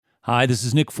Hi, this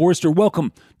is Nick Forster.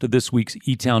 Welcome to this week's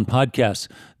E-Town podcast.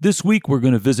 This week, we're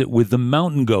going to visit with the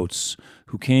Mountain Goats,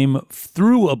 who came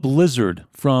through a blizzard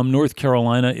from North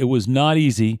Carolina. It was not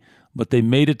easy, but they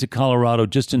made it to Colorado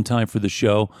just in time for the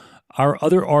show. Our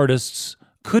other artists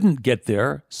couldn't get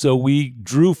there, so we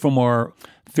drew from our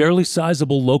fairly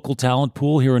sizable local talent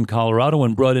pool here in Colorado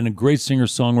and brought in a great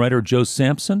singer-songwriter, Joe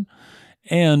Sampson.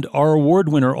 And our award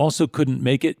winner also couldn't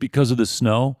make it because of the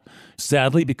snow.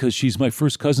 Sadly, because she's my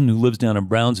first cousin who lives down in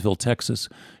Brownsville, Texas.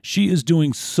 She is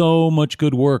doing so much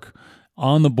good work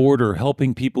on the border,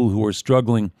 helping people who are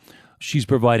struggling. She's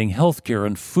providing health care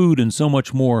and food and so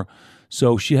much more.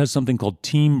 So she has something called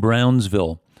Team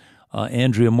Brownsville.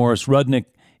 Andrea Rudnik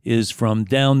is from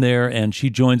down there, and she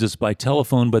joins us by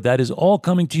telephone, but that is all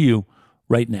coming to you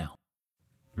right now.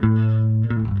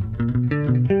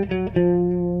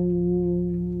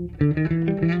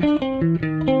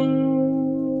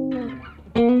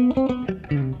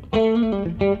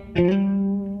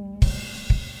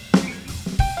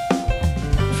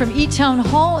 From E-Town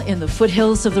Hall in the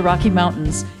foothills of the Rocky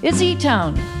Mountains, it's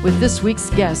E-Town with this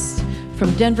week's guest.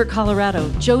 From Denver,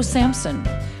 Colorado, Joe Sampson.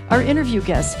 Our interview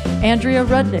guest, Andrea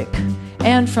Rudnik.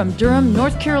 And from Durham,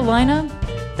 North Carolina,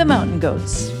 the Mountain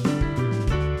Goats.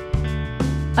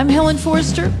 I'm Helen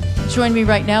Forster. Join me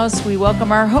right now as we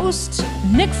welcome our host,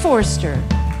 Nick Forster.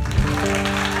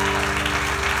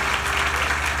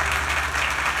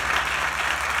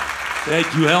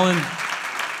 Thank you, Helen.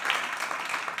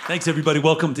 Thanks, everybody.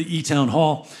 Welcome to E-Town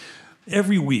Hall.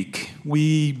 Every week,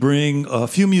 we bring a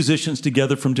few musicians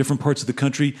together from different parts of the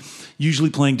country, usually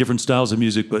playing different styles of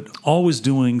music, but always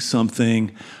doing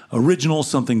something original,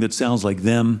 something that sounds like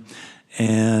them,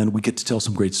 and we get to tell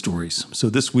some great stories. So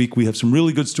this week, we have some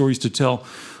really good stories to tell.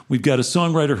 We've got a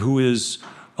songwriter who is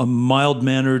a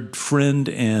mild-mannered friend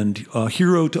and a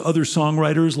hero to other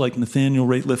songwriters like Nathaniel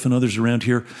Rateliff and others around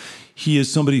here. He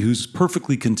is somebody who's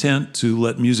perfectly content to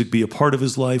let music be a part of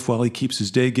his life while he keeps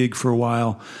his day gig for a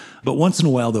while. But once in a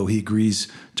while, though, he agrees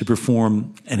to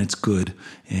perform, and it's good,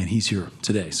 and he's here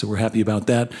today. So we're happy about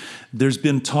that. There's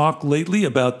been talk lately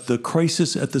about the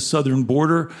crisis at the southern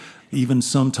border, even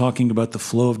some talking about the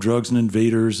flow of drugs and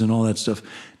invaders and all that stuff.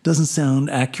 Doesn't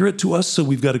sound accurate to us, so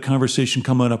we've got a conversation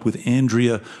coming up with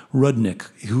Andrea Rudnik,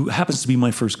 who happens to be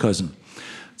my first cousin.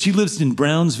 She lives in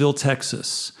Brownsville,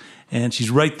 Texas. And she's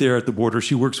right there at the border.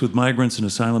 She works with migrants and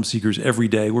asylum seekers every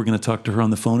day. We're going to talk to her on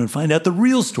the phone and find out the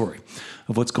real story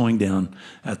of what's going down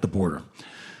at the border.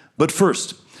 But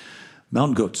first,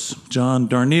 Mountain Goats. John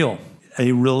Darnielle,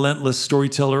 a relentless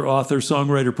storyteller, author,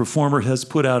 songwriter, performer, has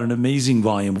put out an amazing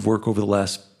volume of work over the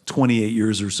last 28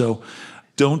 years or so.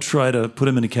 Don't try to put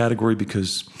him in a category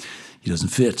because he doesn't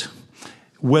fit.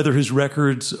 Whether his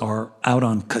records are out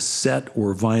on cassette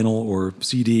or vinyl or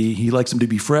CD, he likes them to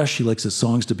be fresh. He likes his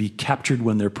songs to be captured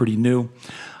when they're pretty new.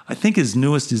 I think his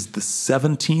newest is the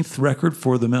 17th record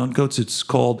for the Mountain Goats. It's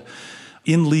called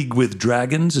In League with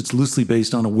Dragons. It's loosely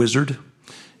based on a wizard.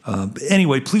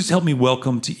 Anyway, please help me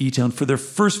welcome to E-Town for their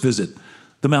first visit,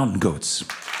 the Mountain Goats.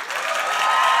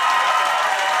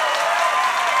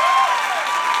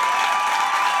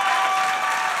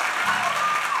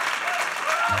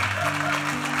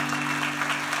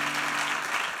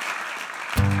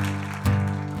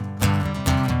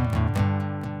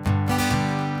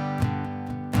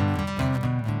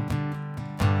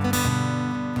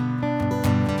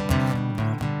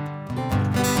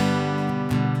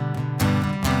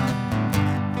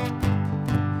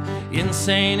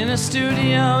 Insane in a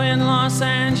studio in Los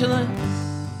Angeles,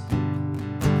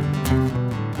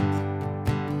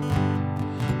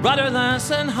 rudderless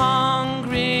and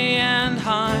hungry and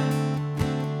high,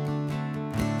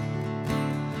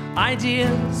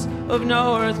 ideas of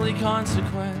no earthly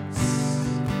consequence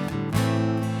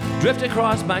drift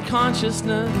across my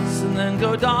consciousness and then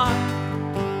go dark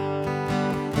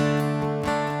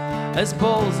as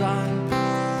bullseyes.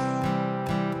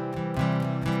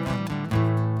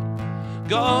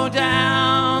 Go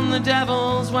down the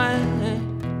devil's way.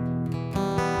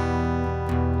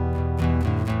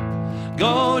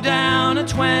 Go down a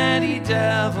 20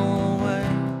 devil way.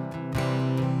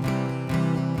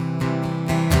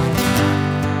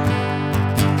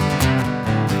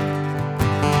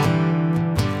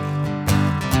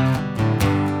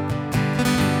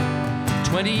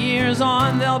 Years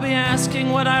on, they'll be asking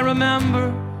what I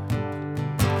remember.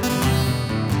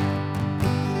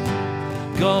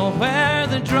 Go where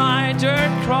the dry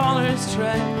dirt crawlers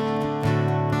tread.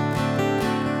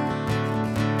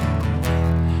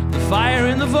 The fire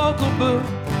in the vocal booth.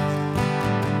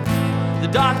 The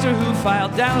doctor who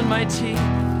filed down my teeth.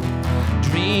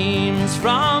 Dreams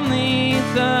from the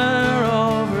ether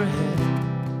overhead.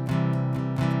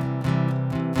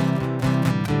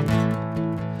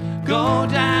 Go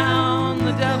down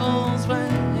the devil's way.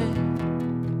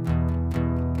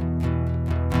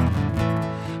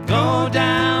 Go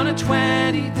down a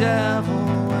 20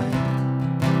 devil way.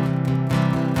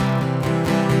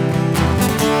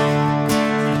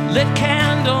 Lit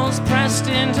candles pressed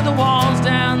into the walls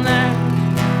down there.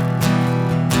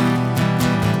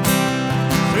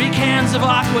 3 cans of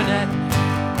Aquanet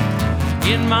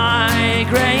in my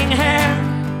graying hair.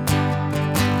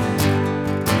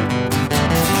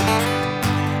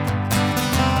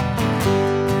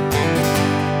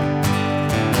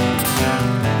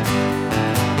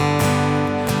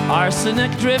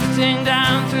 Arsenic drifting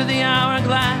down through the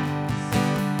hourglass.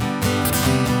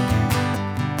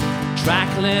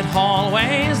 Tracklit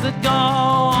hallways that go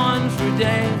on for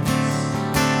days.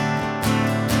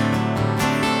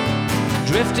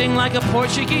 Drifting like a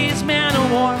Portuguese man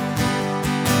of war.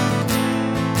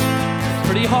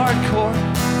 Pretty hardcore.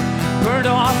 Bird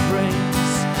offerings,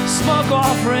 smoke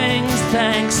offerings,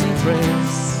 thanks and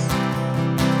praise.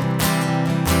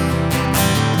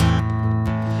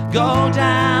 Go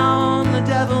down the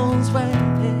devil's way.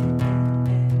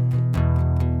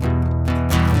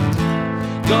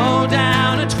 Go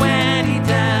down a 20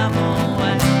 devil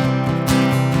way.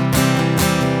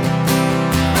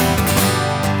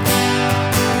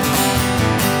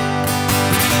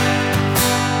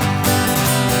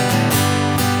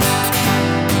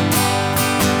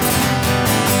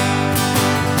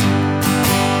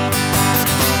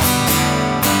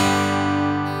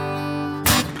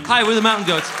 Hi, we're the Mountain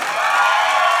Goats.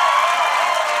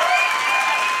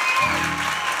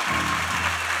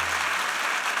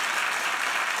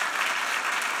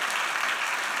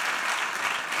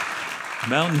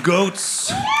 Mountain Goats.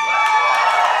 Yes.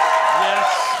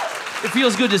 It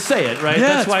feels good to say it, right? Yeah,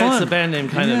 That's why fun. it's the band name,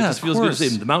 kind of. It just feels good to say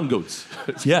the Mountain Goats.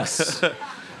 Yes.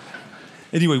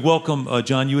 Anyway, welcome,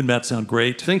 John. You and Matt sound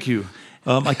great. Thank you.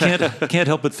 I can't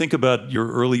help but think about your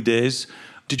early days.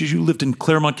 You lived in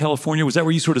Claremont, California? Was that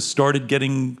where you sort of started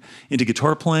getting into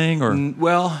guitar playing, or?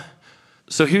 Well,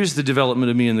 so here's the development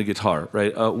of me and the guitar,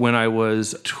 right? When I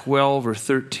was 12 or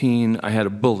 13, I had a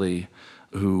bully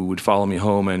who would follow me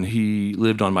home, and he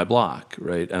lived on my block,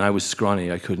 right? And I was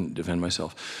scrawny, I couldn't defend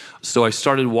myself. So I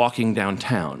started walking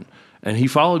downtown, and he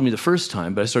followed me the first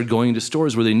time, but I started going into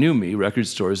stores where they knew me, record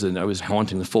stores, and I was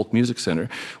haunting the Folk Music Center.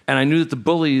 And I knew that the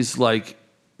bullies, like,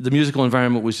 the musical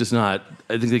environment was just not,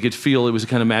 I think they could feel it was a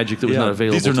kind of magic that was not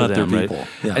available these are to not them, their right? people.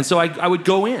 Yeah. And so I would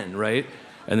go in, right?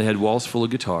 And they had walls full of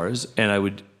guitars, and I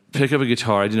would pick up a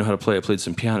guitar. I didn't know how to play. I played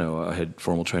some piano. I had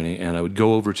formal training, and I would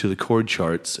go over to the chord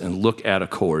charts and look at a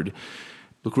chord,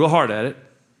 look real hard at it.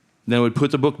 Then I would put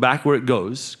the book back where it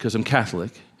goes, because I'm Catholic,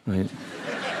 right?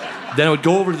 Then I would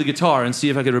go over to the guitar and see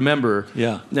if I could remember.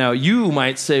 Yeah. Now, you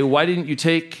might say, why didn't you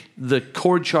take the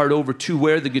chord chart over to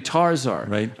where the guitars are?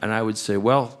 Right. And I would say,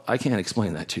 well, I can't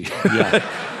explain that to you. Yeah.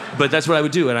 But that's what I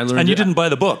would do, and I learned. And you didn't buy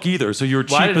the book either, so you were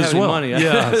cheap I didn't as have well. any money.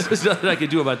 Yeah. There's nothing I could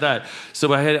do about that.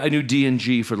 So I knew D and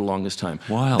G for the longest time.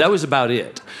 Wow. That was about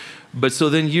it. But so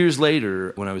then years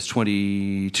later, when I was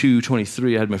 22,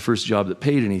 23, I had my first job that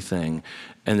paid anything,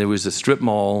 and there was a strip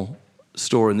mall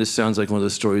store, and this sounds like one of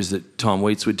those stories that Tom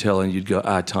Waits would tell, and you'd go,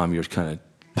 Tom, you're kind of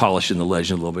polishing the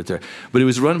legend a little bit there. But it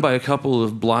was run by a couple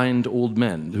of blind old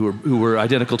men who were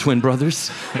identical twin brothers.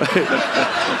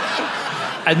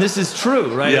 And this is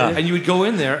true, right? Yeah. And you would go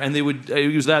in there, and they would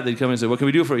use that. They'd come in and say, what can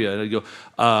we do for you? And I'd go,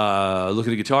 look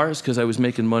at the guitars, because I was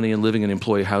making money and living in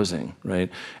employee housing,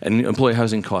 right? And employee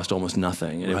housing cost almost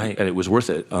nothing, and, right. it was worth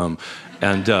it.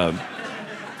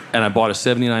 And I bought a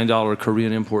 $79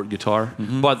 Korean import guitar.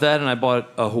 Mm-hmm. Bought that, and I bought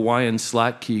a Hawaiian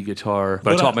slack key guitar.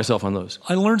 But I taught myself on those.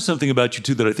 I learned something about you,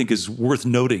 too, that I think is worth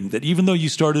noting, that even though you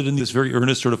started in this very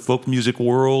earnest sort of folk music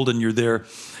world, and you're there,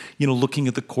 looking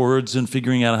at the chords and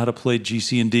figuring out how to play G,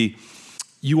 C, and D,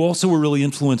 you also were really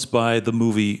influenced by the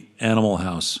movie Animal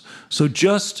House. So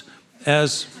just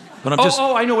as... But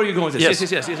I know where you're going with this.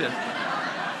 Yes. Yes.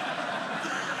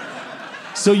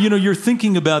 So, you're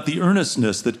thinking about the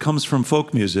earnestness that comes from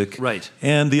folk music. Right.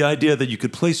 And the idea that you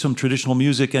could play some traditional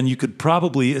music, and you could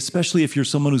probably, especially if you're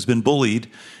someone who's been bullied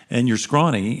and you're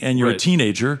scrawny and you're a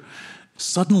teenager,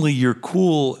 suddenly you're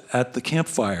cool at the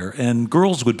campfire and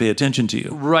girls would pay attention to you.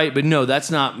 Right, but no, that's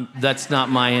not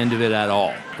my end of it at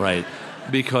all, right?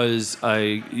 Because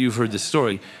you've heard this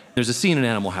story. There's a scene in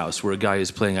Animal House where a guy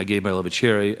is playing I Gave My Love a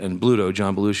Cherry, and Bluto,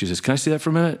 John Belushi, says, "Can I see that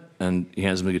for a minute?" And he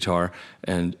hands him the guitar,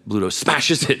 and Bluto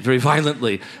smashes it very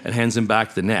violently and hands him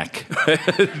back the neck.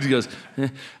 He goes, eh.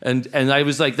 And I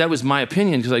was like, that was my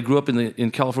opinion, because I grew up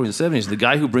in California in the 70s. The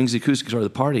guy who brings the acoustic guitar to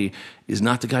the party is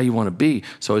not the guy you want to be.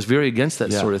 So I was very against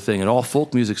that sort of thing, and all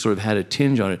folk music sort of had a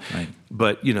tinge on it. Right.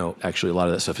 But, actually a lot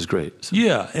of that stuff is great. So.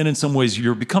 Yeah, and in some ways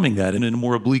you're becoming that in a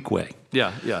more oblique way.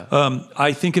 Yeah, yeah.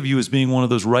 I think of you as being one of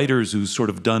those writers who's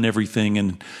sort of done everything,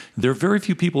 and there are very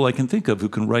few people I can think of who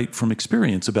can write from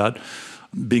experience about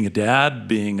being a dad,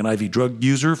 being an IV drug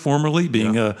user formerly,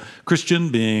 being a Christian,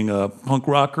 being a punk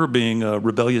rocker, being a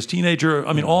rebellious teenager.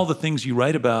 I mean, all the things you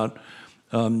write about,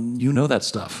 you know that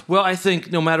stuff. Well, I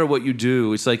think no matter what you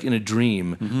do, it's like in a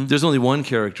dream. Mm-hmm. There's only one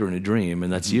character in a dream,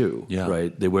 and that's you,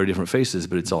 right? They wear different faces,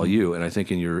 but it's all you. And I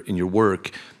think in your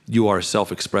work, you are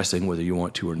self-expressing whether you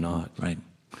want to or not. Right.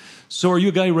 So are you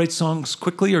a guy who writes songs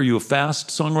quickly? Are you a fast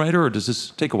songwriter, or does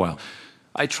this take a while?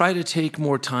 I try to take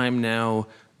more time now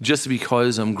just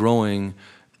because I'm growing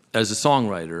as a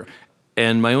songwriter.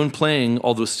 And my own playing,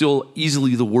 although still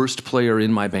easily the worst player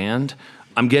in my band,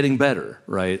 I'm getting better,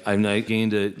 right? I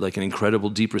gained an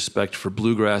incredible deep respect for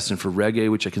bluegrass and for reggae,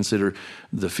 which I consider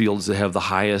the fields that have the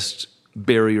highest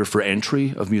barrier for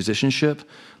entry of musicianship.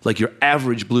 Like your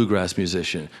average bluegrass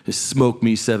musician is smoke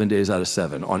me 7 days out of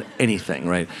 7 on anything,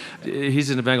 right? He's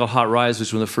in a band called Hot Rise, which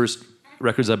was one of the first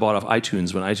records I bought off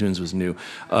iTunes when iTunes was new.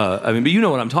 But you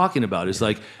know what I'm talking about. It's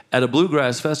like at a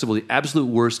bluegrass festival, the absolute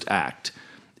worst act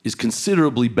is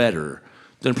considerably better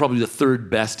than probably the third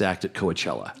best act at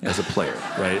Coachella as a player,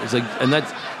 right? It's like, and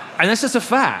that's just a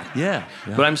fact. Yeah.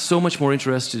 But I'm so much more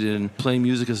interested in playing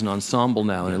music as an ensemble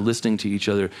now and in listening to each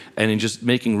other and in just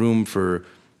making room for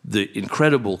the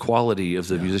incredible quality of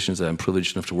the musicians that I'm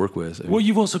privileged enough to work with. Well,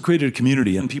 you've also created a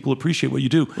community, and people appreciate what you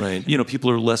do. Right.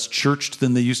 People are less churched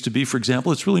than they used to be, for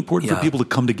example. It's really important for people to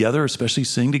come together, especially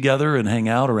sing together and hang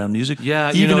out around music.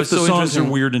 Yeah, even if the songs are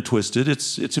weird and twisted,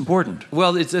 it's important.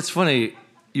 Well, it's funny.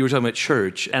 You were talking about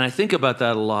church, and I think about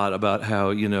that a lot, about how,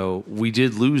 we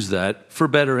did lose that, for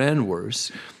better and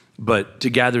worse. But to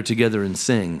gather together and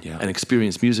sing and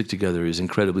experience music together is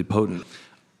incredibly potent.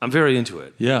 I'm very into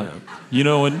it. Yeah.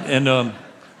 And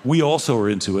we also are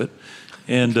into it.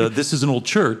 And this is an old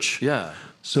church. Yeah.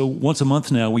 So once a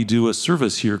month now, we do a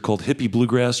service here called Hippie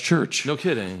Bluegrass Church. No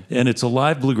kidding. And it's a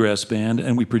live bluegrass band,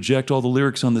 and we project all the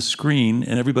lyrics on the screen,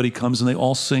 and everybody comes and they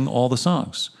all sing all the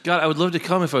songs. God, I would love to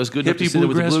come if I was good enough to Hippie sit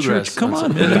with the bluegrass Church. Come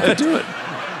on, man, you can do it.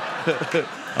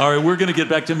 All right, we're going to get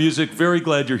back to music. Very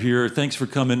glad you're here. Thanks for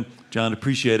coming, John.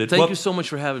 Appreciate it. Thank you so much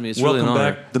for having me. It's really an honor.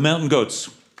 Welcome back, the Mountain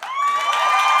Goats.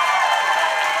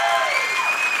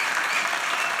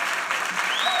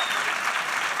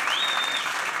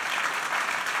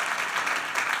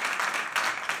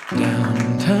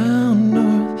 Downtown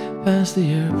north, past the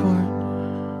airport,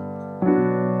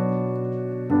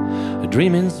 a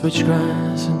dream in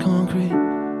switchgrass and concrete.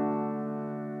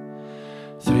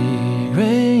 3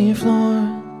 gray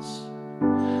floors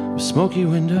with smoky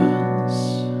windows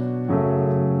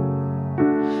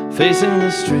facing the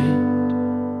street.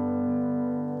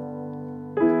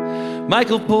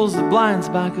 Michael pulls the blinds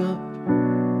back up,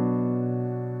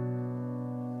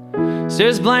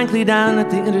 stares blankly down at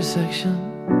the intersection,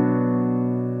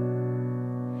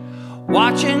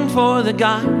 watching for the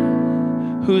guy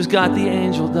who's got the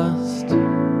angel dust.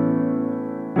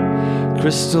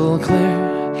 Crystal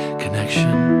clear connection.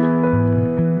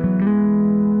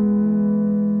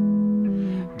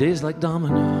 Days like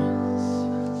dominoes,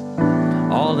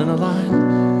 all in a line.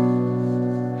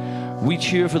 We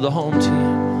cheer for the home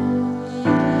team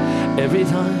every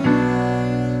time.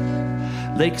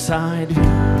 Lakeside view.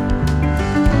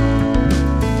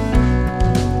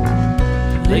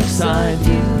 Lakeside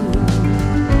view.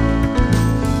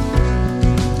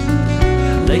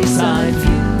 Lakeside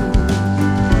view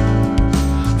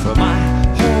for my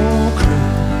whole crew.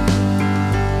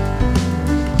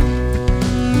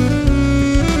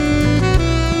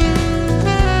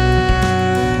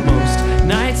 Most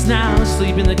nights now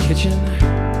sleep in the kitchen,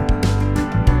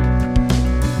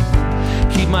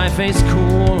 keep my face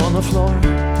cool on the floor.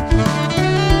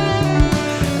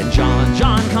 And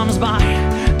John comes by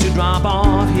to drop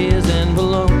off his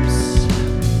envelopes,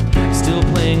 still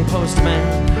playing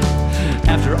postman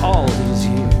after all these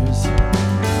years.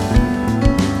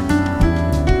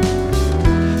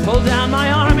 Pull down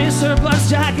my army surplus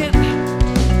jacket,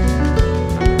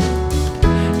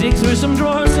 dig through some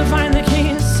drawers to find the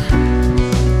keys.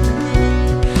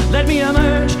 Let me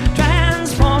emerge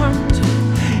transformed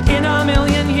in a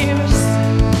million years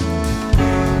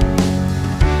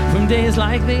from days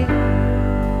like these.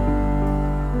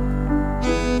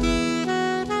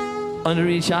 under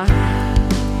each eye,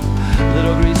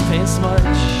 little grease paint smudge.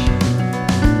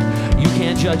 You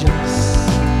can't judge us,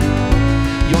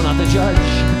 you're not the judge.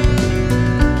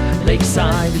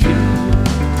 Lakeside view,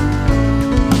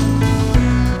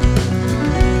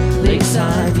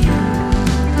 lakeside view,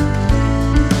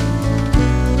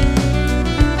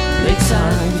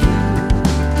 lakeside view,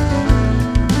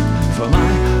 for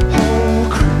my whole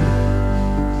crew.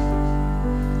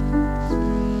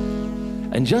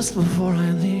 And just before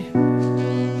I leave,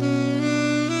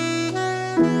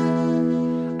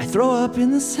 I throw up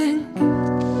in the sink.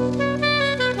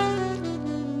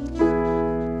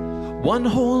 One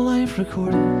whole life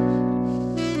recorded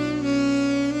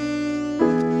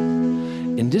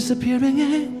in disappearing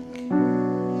ink.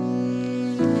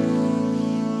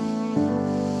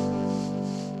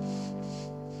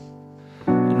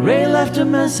 And Ray left a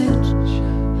message,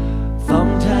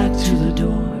 thumbtacked to the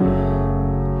door.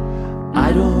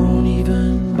 I don't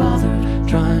even bother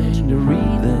trying to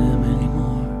read them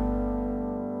anymore.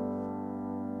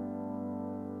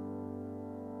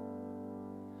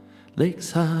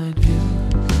 Lakeside view,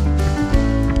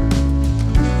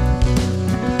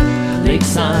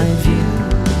 lakeside view,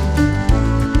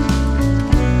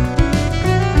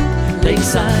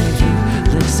 lakeside view,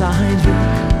 lakeside view,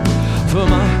 for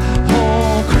my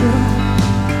whole crew.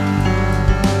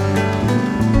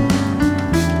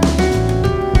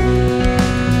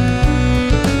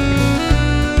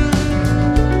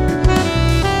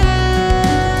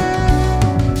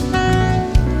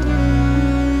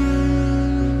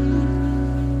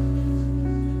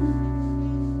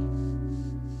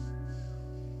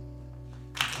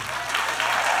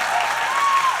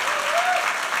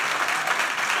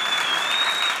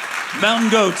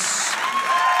 Mountain Goats.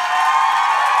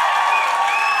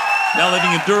 Now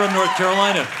living in Durham, North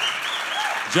Carolina.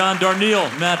 John Darnielle,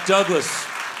 Matt Douglas,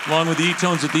 along with the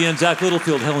E-Tones at the end, Zach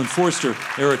Littlefield, Helen Forster,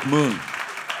 Eric Moon.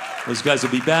 Those guys will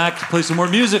be back to play some more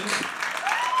music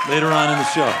later on in the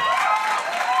show.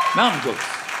 Mountain Goats.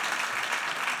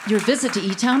 Your visit to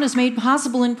E-Town is made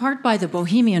possible in part by the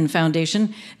Bohemian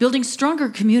Foundation, building stronger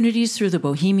communities through the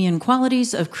Bohemian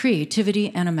qualities of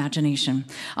creativity and imagination.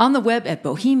 On the web at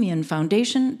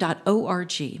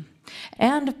bohemianfoundation.org.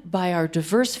 And by our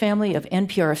diverse family of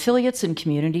NPR affiliates and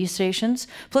community stations,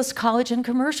 plus college and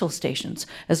commercial stations,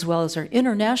 as well as our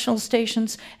international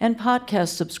stations and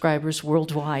podcast subscribers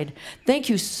worldwide. Thank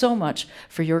you so much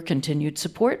for your continued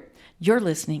support. You're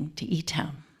listening to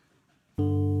E-Town.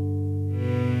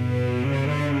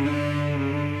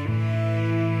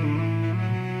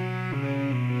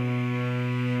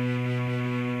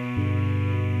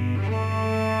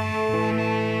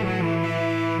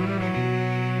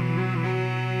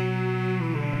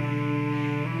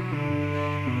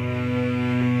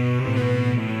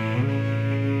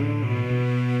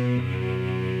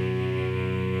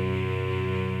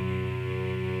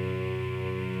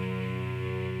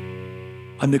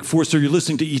 I'm Nick Forster. You're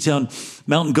listening to E-Town.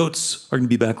 Mountain Goats are going to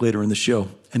be back later in the show.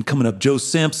 And coming up, Joe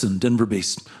Sampson,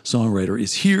 Denver-based songwriter,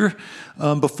 is here.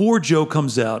 Before Joe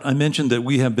comes out, I mentioned that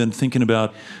we have been thinking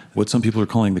about what some people are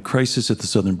calling the crisis at the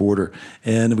southern border,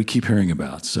 and we keep hearing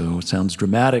about. So it sounds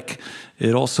dramatic.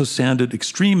 It also sounded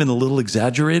extreme and a little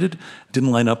exaggerated.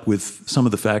 Didn't line up with some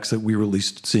of the facts that we were at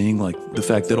least seeing, like the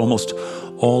fact that almost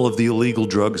all of the illegal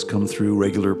drugs come through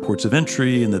regular ports of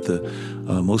entry, and that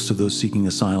most of those seeking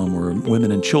asylum were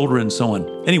women and children, and so on.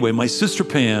 Anyway, my sister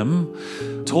Pam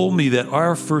told me that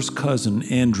our first cousin,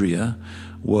 Andrea,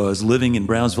 was living in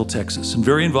Brownsville, Texas, and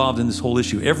very involved in this whole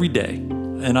issue every day.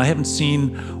 And I haven't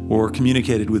seen or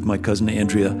communicated with my cousin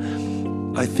Andrea,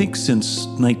 I think, since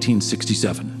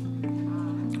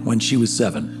 1967, when she was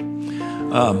 7.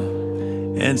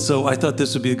 And so I thought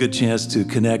this would be a good chance to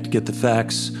connect, get the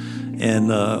facts, and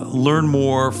learn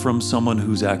more from someone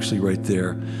who's actually right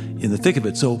there in the thick of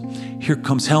it. So here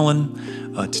comes Helen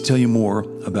to tell you more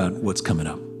about what's coming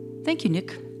up. Thank you,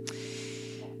 Nick.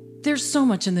 There's so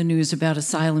much in the news about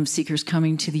asylum seekers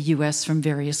coming to the U.S. from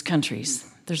various countries.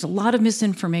 There's a lot of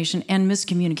misinformation and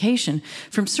miscommunication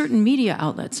from certain media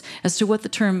outlets as to what the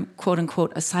term,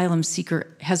 quote-unquote, asylum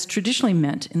seeker has traditionally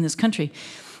meant in this country.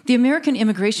 The American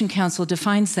Immigration Council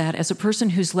defines that as a person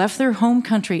who's left their home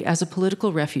country as a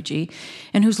political refugee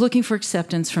and who's looking for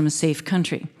acceptance from a safe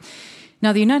country.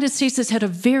 Now, the United States has had a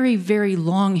very, very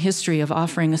long history of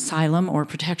offering asylum or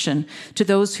protection to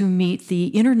those who meet the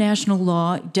international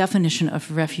law definition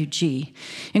of refugee,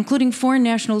 including foreign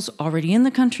nationals already in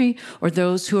the country or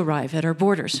those who arrive at our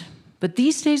borders. But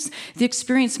these days, the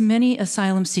experience many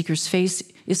asylum seekers face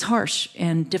is harsh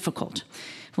and difficult.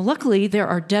 Luckily, there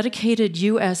are dedicated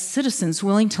U.S. citizens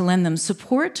willing to lend them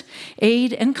support,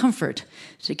 aid, and comfort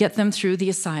to get them through the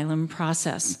asylum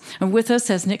process. And with us,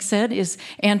 as Nick said, is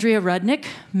Andrea Rudnik,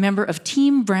 member of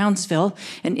Team Brownsville,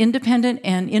 an independent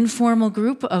and informal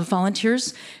group of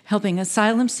volunteers helping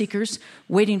asylum seekers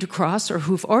waiting to cross or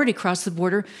who've already crossed the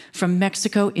border from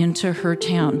Mexico into her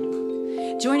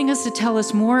town. Joining us to tell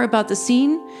us more about the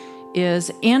scene is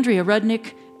Andrea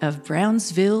Rudnik of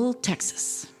Brownsville,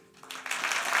 Texas.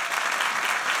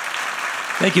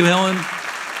 Thank you, Helen.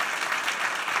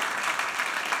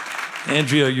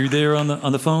 Andrea, you're there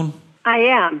on the phone? I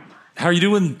am. How are you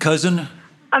doing, cousin?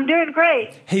 I'm doing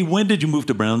great. Hey, when did you move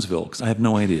to Brownsville? Because I have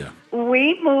no idea.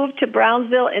 We moved to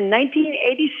Brownsville in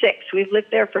 1986. We've lived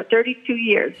there for 32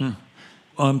 years.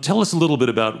 Tell us a little bit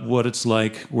about what it's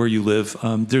like where you live.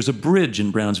 There's a bridge in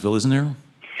Brownsville, isn't there?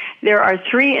 There are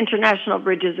 3 international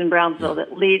bridges in Brownsville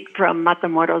that lead from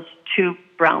Matamoros to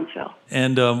Brownsville.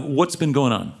 And what's been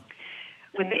going on?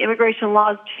 When the immigration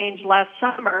laws changed last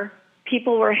summer,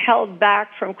 people were held back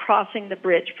from crossing the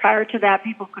bridge. Prior to that,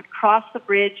 people could cross the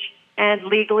bridge and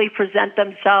legally present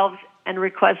themselves and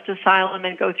request asylum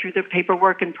and go through the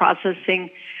paperwork and processing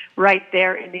right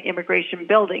there in the immigration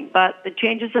building. But the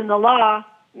changes in the law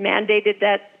mandated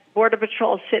that Border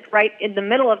Patrol sit right in the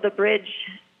middle of the bridge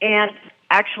and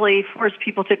actually forced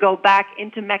people to go back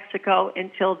into Mexico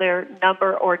until their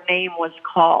number or name was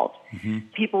called.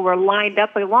 People were lined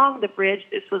up along the bridge.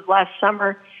 This was last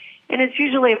summer, and it's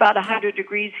usually about 100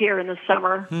 degrees here in the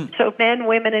summer. So men,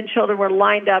 women, and children were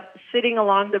lined up, sitting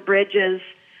along the bridges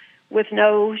with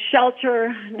no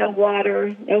shelter, no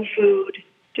water, no food,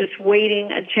 just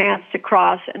waiting a chance to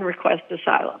cross and request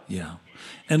asylum. Yeah.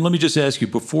 And let me just ask you,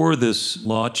 before this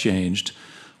law changed,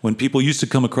 when people used to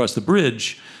come across the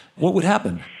bridge, what would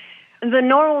happen? The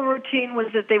normal routine was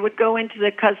that they would go into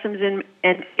the Customs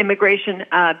and Immigration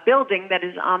building that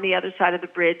is on the other side of the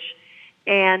bridge,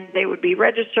 and they would be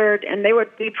registered, and they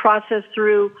would be processed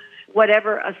through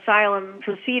whatever asylum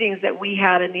proceedings that we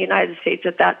had in the United States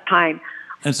at that time.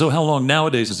 And so how long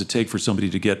nowadays does it take for somebody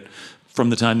to get from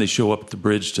the time they show up at the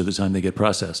bridge to the time they get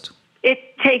processed? It's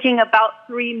taking about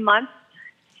 3 months.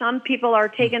 Some people are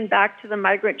taken back to the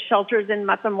migrant shelters in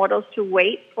Matamoros to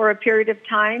wait for a period of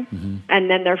time, and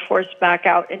then they're forced back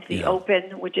out into the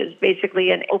open, which is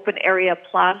basically an open area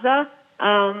plaza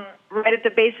right at the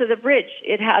base of the bridge.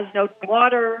 It has no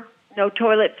water, no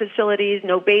toilet facilities,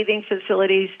 no bathing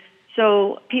facilities.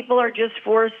 So people are just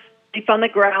forced to sleep on the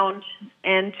ground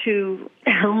and to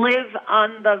live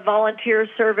on the volunteer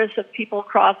service of people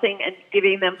crossing and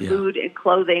giving them food and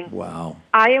clothing. Wow.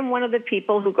 I am one of the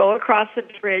people who go across the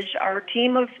bridge. Our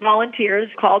team of volunteers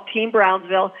called Team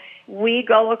Brownsville, we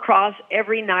go across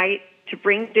every night to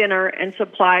bring dinner and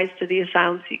supplies to the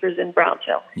asylum seekers in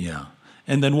Brownsville. Yeah.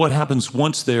 And then what happens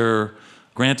once they're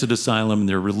granted asylum and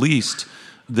they're released?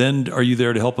 Then are you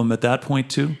there to help them at that point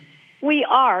too? We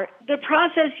are. The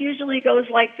process usually goes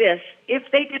like this. If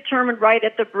they determine right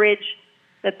at the bridge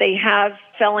that they have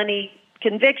felony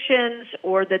convictions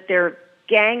or that they're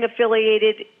gang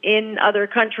affiliated in other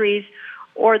countries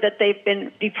or that they've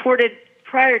been deported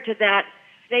prior to that,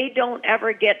 they don't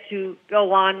ever get to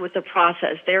go on with the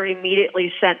process. They're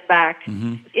immediately sent back.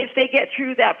 If they get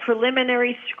through that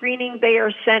preliminary screening, they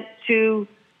are sent to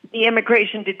the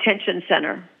Immigration Detention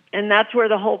Center. And that's where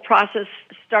the whole process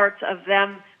starts of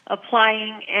them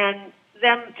applying and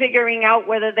them figuring out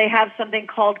whether they have something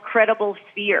called credible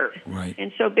fear. Right.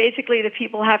 And so basically the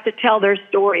people have to tell their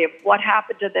story of what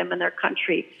happened to them in their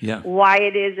country, why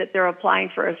it is that they're applying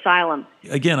for asylum.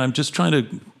 Again, I'm just trying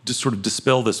to just sort of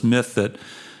dispel this myth that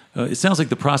it sounds like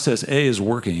the process A is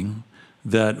working,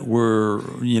 that we're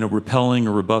repelling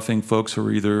or rebuffing folks who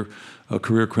are either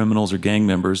career criminals or gang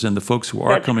members, and the folks who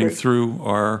are coming through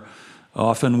are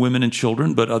often women and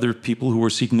children, but other people who are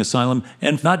seeking asylum,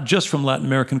 and not just from Latin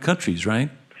American countries, right?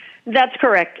 That's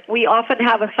correct. We often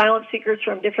have asylum seekers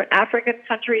from different African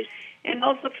countries and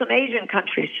also some Asian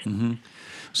countries.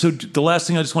 So the last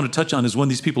thing I just want to touch on is when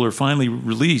these people are finally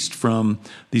released from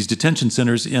these detention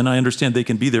centers, and I understand they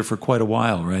can be there for quite a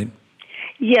while, right?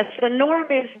 Yes, the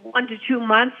norm is 1 to 2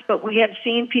 months, but we have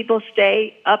seen people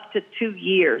stay up to 2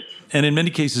 years. And in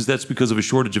many cases, that's because of a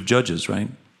shortage of judges, right?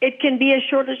 It can be a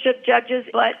shortage of judges,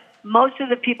 but most of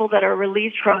the people that are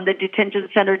released from the detention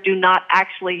center do not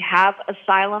actually have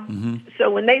asylum. So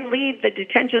when they leave the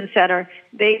detention center,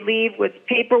 they leave with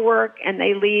paperwork and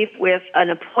they leave with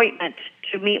an appointment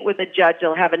to meet with a judge.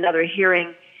 They'll have another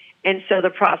hearing, and so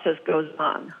the process goes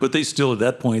on. But they still, at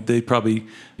that point, they probably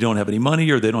don't have any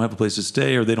money, or they don't have a place to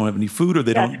stay, or they don't have any food, or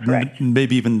they don't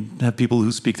maybe even have people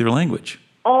who speak their language.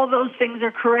 All those things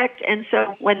are correct, and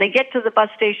so when they get to the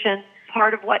bus station,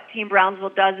 Part of what Team Brownsville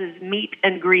does is meet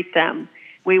and greet them.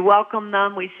 We welcome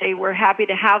them. We say we're happy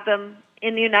to have them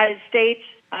in the United States.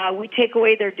 We take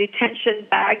away their detention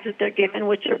bags that they're given,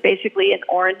 which are basically an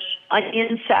orange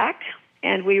onion sack,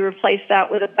 and we replace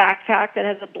that with a backpack that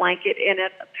has a blanket in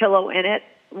it, a pillow in it.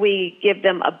 We give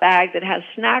them a bag that has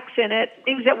snacks in it,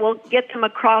 things that will get them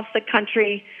across the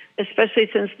country, especially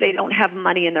since they don't have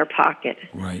money in their pocket.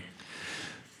 Right.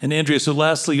 And Andrea, so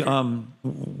lastly,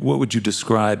 what would you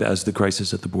describe as the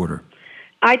crisis at the border?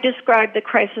 I describe the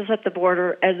crisis at the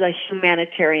border as a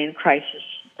humanitarian crisis,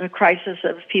 a crisis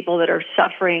of people that are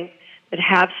suffering, that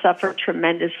have suffered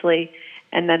tremendously,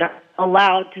 and that are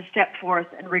allowed to step forth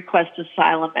and request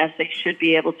asylum as they should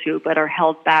be able to, but are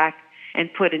held back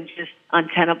and put in just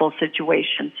untenable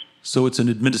situations. So it's an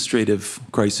administrative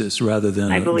crisis rather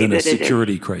than a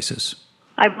security crisis.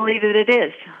 I believe that it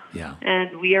is. Yeah.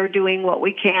 And we are doing what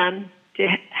we can to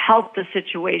help the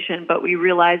situation, but we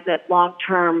realize that long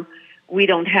term, we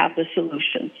don't have the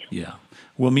solutions. Yeah.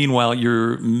 Well, meanwhile,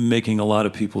 you're making a lot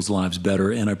of people's lives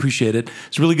better, and I appreciate it.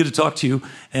 It's really good to talk to you,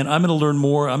 and I'm going to learn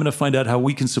more. I'm going to find out how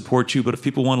we can support you, but if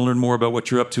people want to learn more about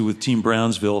what you're up to with Team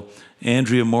Brownsville,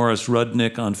 Andrea Morris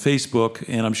Rudnik on Facebook,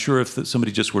 and I'm sure if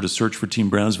somebody just were to search for Team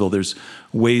Brownsville, there's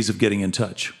ways of getting in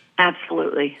touch.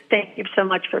 Absolutely. Thank you so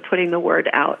much for putting the word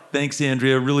out. Thanks,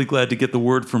 Andrea. Really glad to get the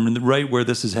word from right where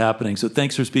this is happening. So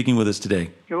thanks for speaking with us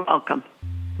today. You're welcome.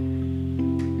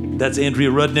 That's Andrea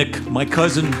Rudnik, my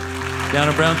cousin, down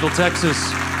in Brownsville, Texas,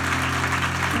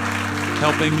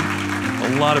 helping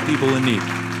a lot of people in need.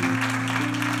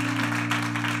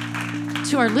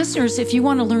 To our listeners, if you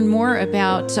want to learn more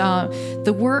about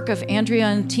the work of Andrea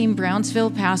and Team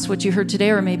Brownsville, past what you heard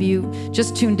today, or maybe you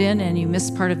just tuned in and you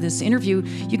missed part of this interview,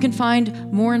 you can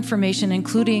find more information,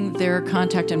 including their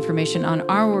contact information, on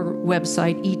our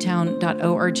website,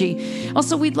 etown.org.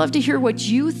 Also, we'd love to hear what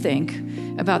you think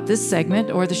about this segment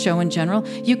or the show in general.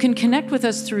 You can connect with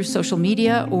us through social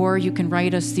media, or you can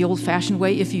write us the old-fashioned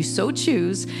way, if you so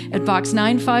choose, at Box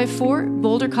 954,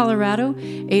 Boulder, Colorado,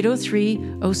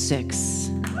 80306.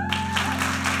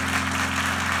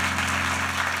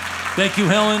 Thank you,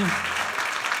 Helen.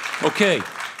 Okay,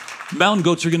 Mountain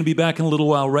Goats are going to be back in a little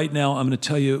while. Right now, I'm going to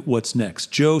tell you what's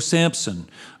next. Joe Sampson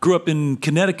grew up in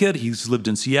Connecticut. He's lived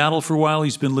in Seattle for a while.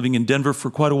 He's been living in Denver for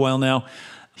quite a while now.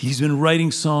 He's been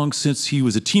writing songs since he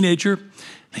was a teenager.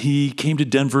 He came to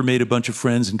Denver, made a bunch of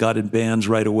friends, and got in bands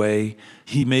right away.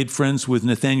 He made friends with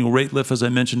Nathaniel Rateliff, as I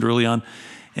mentioned early on,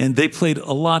 and they played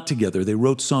a lot together. They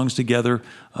wrote songs together.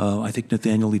 I think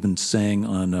Nathaniel even sang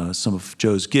on some of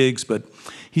Joe's gigs, but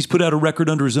he's put out a record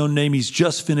under his own name. He's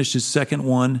just finished his second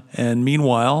one, and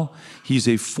meanwhile, he's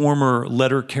a former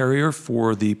letter carrier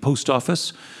for the post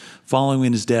office, following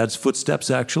in his dad's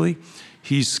footsteps, actually.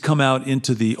 He's come out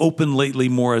into the open lately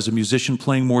more as a musician,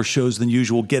 playing more shows than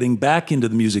usual, getting back into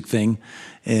the music thing,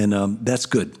 and that's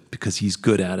good because he's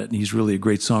good at it, and he's really a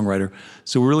great songwriter.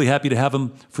 So we're really happy to have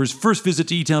him for his first visit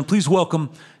to E-Town. Please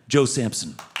welcome Joe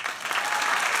Sampson.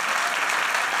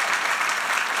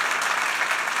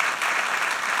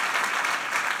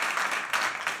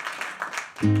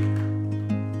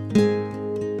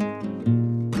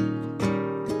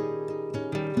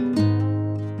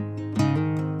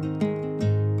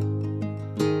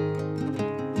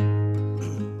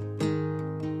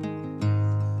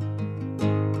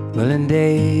 Well, in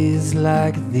days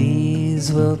like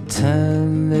these, we'll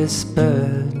turn this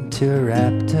bird to a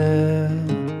raptor,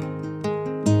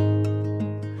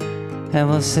 and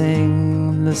we'll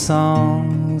sing the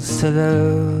songs to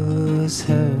those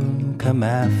who come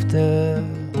after.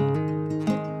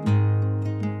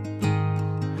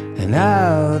 And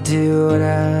I'll do what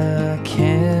I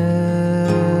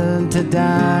can to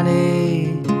dine a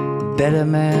better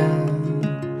man,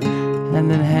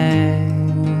 and then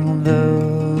hang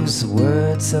those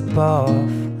words up off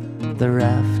the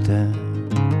rafter.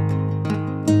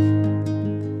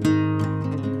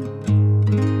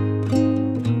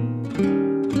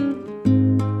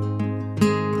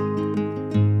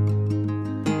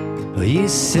 Well, you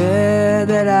said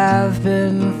that I've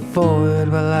been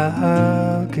forward, well,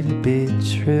 how could it be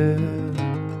true?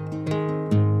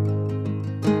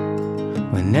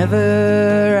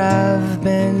 Whenever I've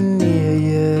been near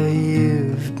you,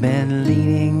 you've been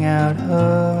leaning out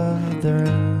of the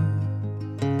room.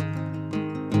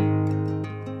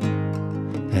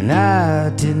 And I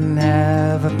didn't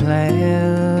have a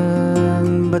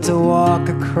plan but to walk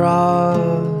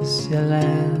across your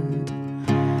land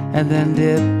and then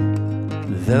dip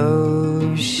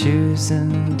those shoes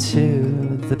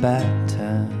into the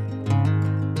bathtub.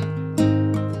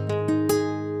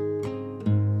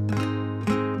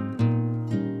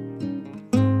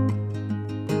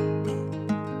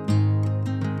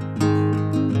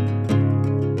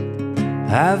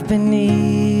 I've been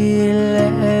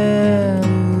kneeling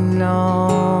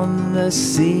on the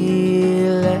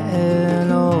ceiling,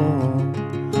 oh,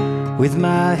 with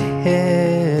my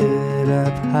head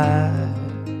up high.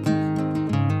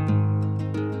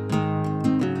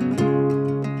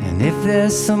 And if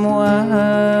there's someone,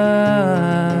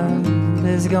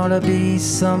 there's gonna be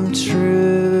some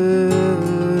truth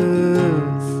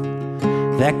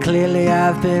that clearly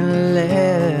I've been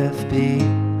left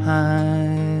behind.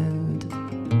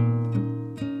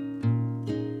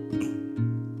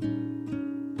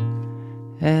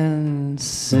 And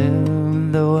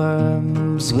soon the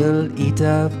worms will eat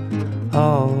up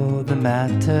all the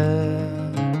matter,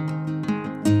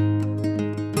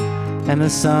 and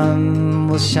the sun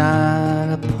will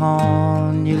shine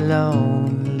upon you,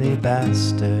 lonely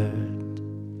bastard.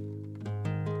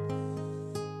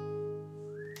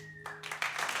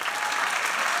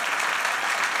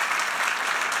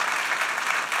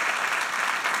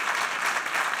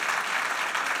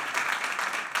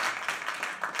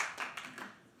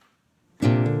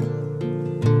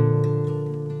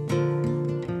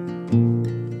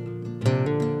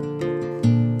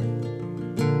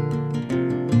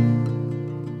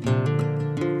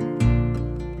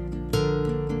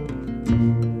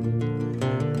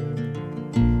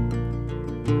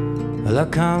 Well, I'll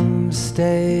come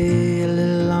stay a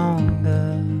little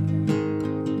longer,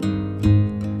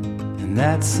 and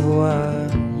that's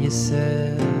what you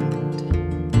said.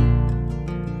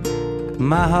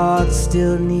 My heart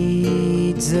still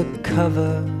needs a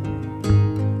cover.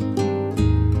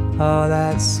 Oh,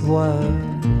 that's what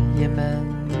you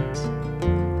meant.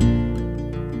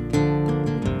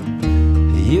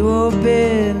 You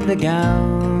opened the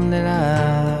gown and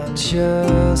I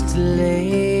just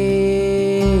laid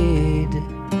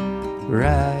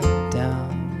right down.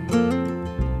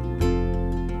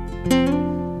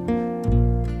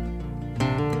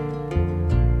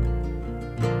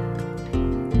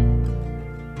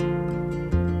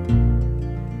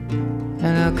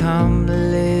 And I'll come to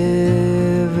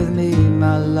live with me,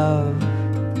 my love,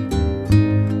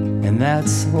 and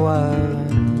that's what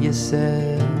you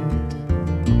said.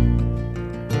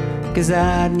 'Cause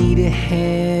I need a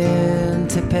hand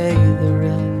to pay the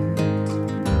rent.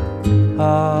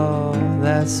 Oh,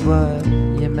 that's what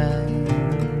you meant.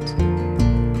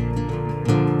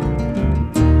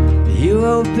 You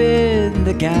opened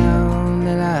the gown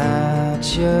and I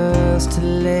just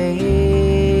laid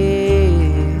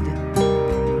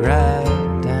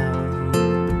right down.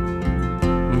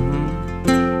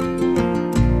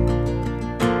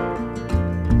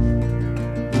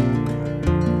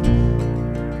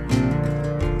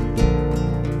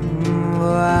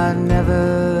 Oh, I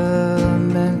never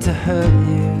meant to hurt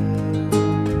you,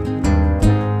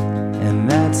 and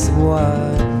that's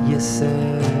what you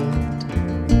said.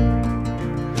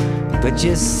 But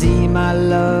you see, my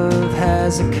love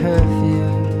has a curfew.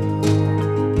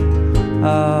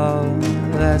 Oh,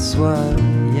 that's what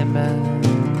you meant.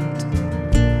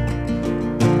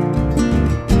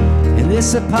 In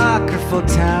this apocryphal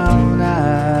town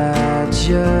I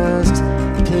just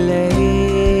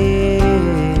play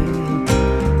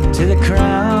to the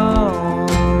crown.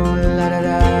 La da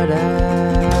da da, da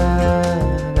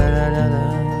da da da.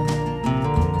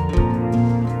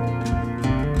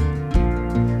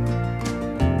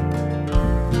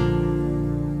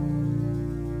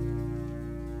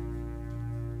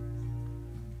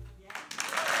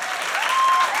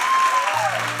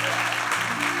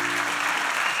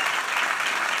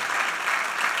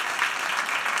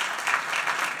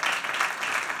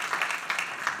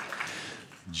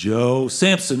 Joe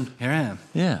Sampson. Here I am.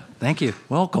 Yeah. Thank you.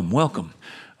 Welcome, welcome.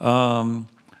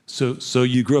 So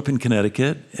you grew up in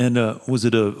Connecticut, and was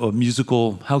it a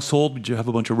musical household? Did you have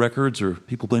a bunch of records or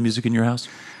people play music in your house?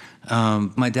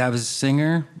 My dad was a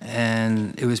singer,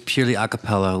 and it was purely a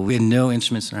cappella. We had no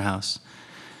instruments in our house.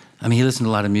 I mean, he listened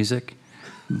to a lot of music,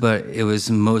 but it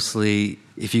was mostly,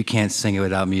 if you can't sing it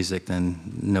without music, then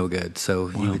no good. So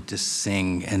he would just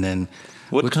sing, and then...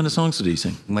 What kind of songs did he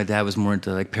sing? My dad was more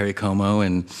into like Perry Como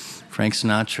and Frank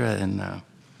Sinatra and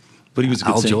But he was a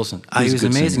good Al singer. Jolson. He was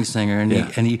an amazing singer, and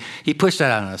Yeah. he pushed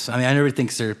that on us. I mean, I never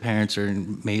think their parents are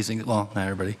amazing. Well, not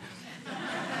everybody,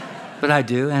 but I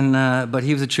do. And but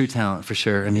he was a true talent for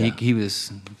sure. I mean, Yeah. he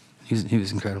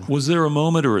was incredible. Was there a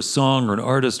moment or a song or an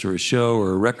artist or a show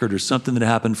or a record or something that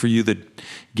happened for you that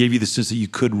gave you the sense that you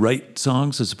could write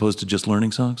songs as opposed to just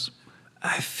learning songs?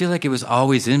 I feel like it was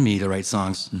always in me to write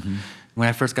songs. Mm-hmm. When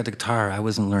I first got the guitar, I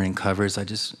wasn't learning covers. I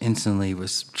just instantly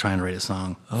was trying to write a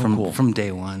song Cool. from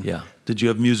day one. Yeah. Did you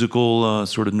have musical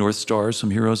sort of North Stars,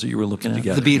 some heroes that you were looking at?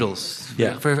 The Beatles.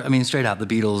 Yeah. Straight out, the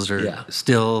Beatles are Yeah.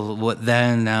 still what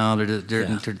then, now they're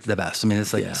the best. I mean,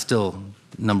 it's like still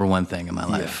number one thing in my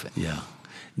life. Yeah.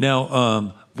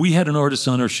 Now, we had an artist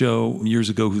on our show years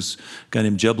ago who's a guy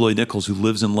named Jeb Lloyd Nichols who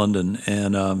lives in London,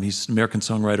 and he's an American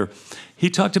songwriter. He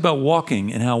talked about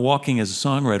walking and how walking as a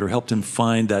songwriter helped him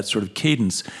find that sort of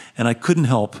cadence. And I couldn't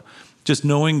help just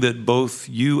knowing that both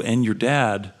you and your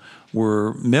dad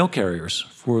were mail carriers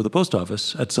for the post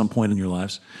office at some point in your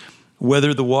lives,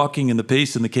 whether the walking and the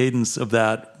pace and the cadence of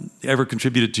that ever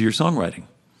contributed to your songwriting.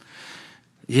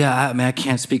 Yeah, I mean, I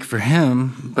can't speak for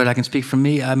him, but I can speak for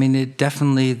me. I mean, it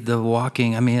definitely, the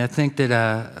walking, I mean, I think that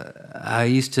I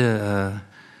used to,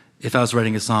 if I was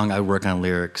writing a song, I would work on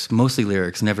lyrics, mostly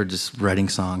lyrics, never just writing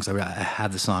songs. I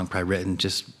had the song probably written,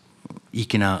 just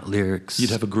eking out lyrics.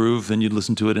 You'd have a groove and you'd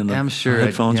listen to it in the I'm sure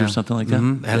headphones or something like that?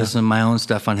 Mm-hmm. I listen to my own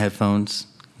stuff on headphones.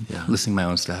 Yeah. Listening to my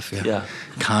own stuff, Yeah.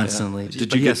 Constantly.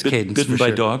 Did you get bitten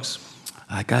by dogs?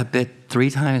 I got bit 3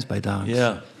 times by dogs.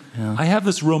 Yeah. I have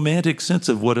this romantic sense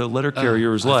of what a letter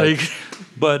carrier is like.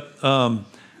 But the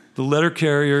letter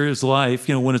carrier's life,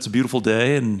 when it's a beautiful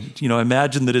day, and, I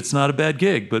imagine that it's not a bad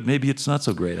gig, but maybe it's not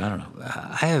so great. I don't know.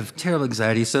 I have terrible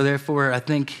anxiety, so therefore I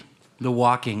think the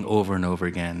walking over and over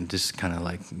again just kind of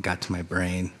like got to my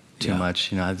brain too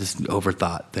much. I just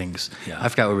overthought things. Yeah. I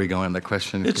forgot where we were going on the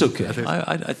question. It's okay.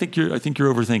 I think you're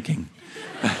overthinking.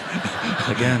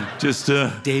 Again, just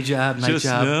day job, night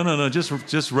job. No.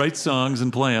 Just write songs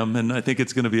and play them, and I think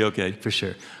it's going to be okay. For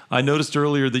sure. I noticed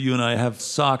earlier that you and I have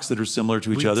socks that are similar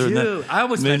to each other. We do. And that I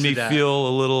always made me mention that. feel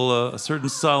a little a certain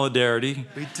solidarity.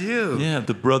 We do. Yeah,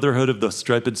 the brotherhood of the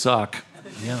striped sock.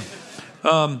 Yeah.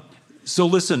 So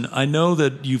listen, I know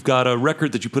that you've got a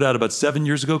record that you put out about 7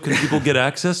 years ago. Can people get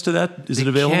access to that? Is it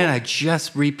available? I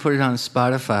just re-put it on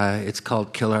Spotify. It's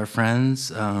called Kill Our Friends.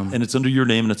 And it's under your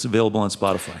name, and it's available on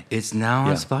Spotify. It's now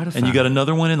on Spotify. And you got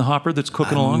another one in the hopper that's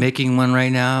cooking along? I'm making one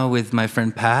right now with my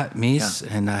friend Pat Meese,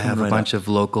 and I have right a bunch of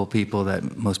local people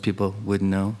that most people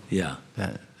wouldn't know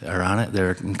that are on it.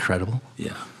 They're incredible.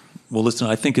 Yeah. Well, listen,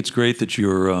 I think it's great that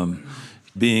you're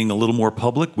being a little more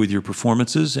public with your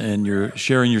performances, and you're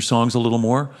sharing your songs a little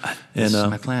more. This is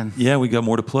my plan. Yeah, we got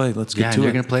more to play. Let's get to it.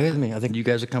 You're going to play with me. I think you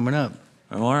guys are coming up.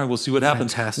 All right, we'll see what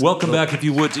happens. Fantastic. Welcome back, if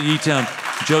you would, to E-Town,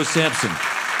 Joe Sampson.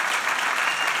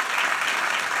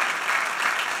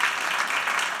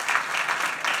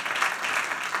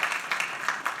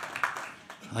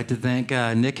 I'd like to thank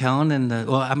Nick, Helen, and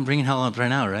I'm bringing Helen up right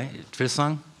now, right? For this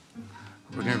song?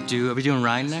 We're going to do, are we doing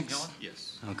Ryan next?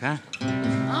 Yes. Okay.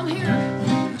 I'm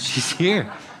here. She's here.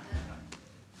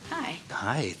 Hi.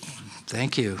 Hi.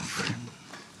 Thank you.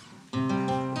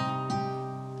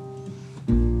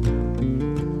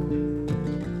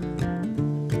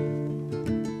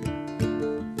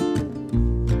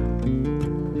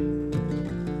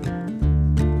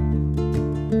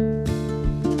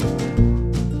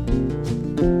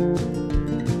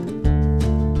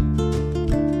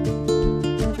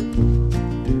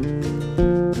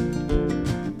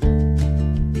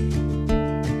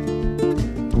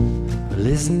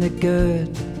 Isn't it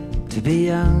good to be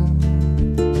young?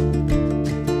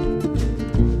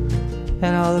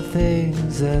 And all the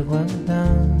things that went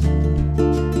down,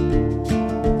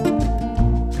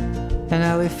 and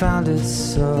how we found it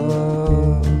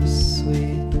so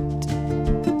sweet.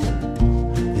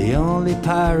 The only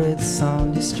pirates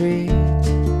on the street,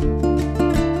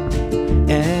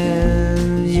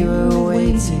 and you were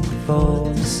waiting for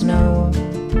the snow,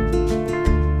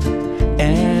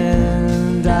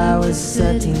 and I was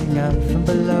setting up from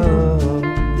below.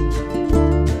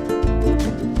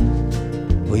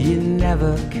 Well, you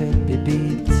never could be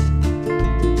beat,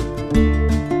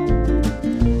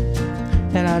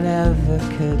 and I never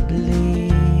could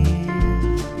believe.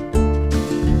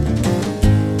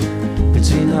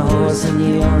 Between the horse and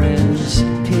the orange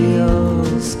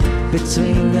peels,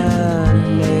 between the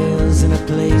nails, in a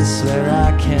place where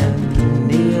I can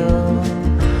kneel,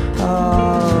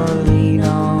 oh, lean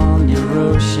on your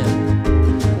ocean,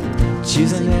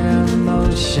 choosing an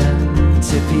emotion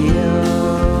to feel.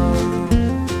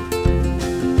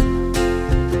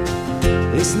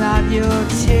 It's not your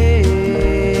tale,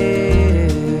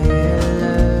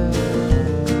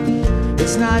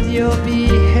 it's not your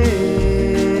behavior,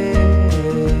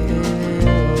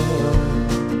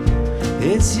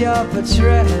 it's your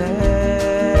portrayal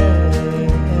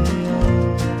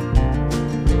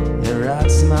that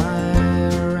rocks my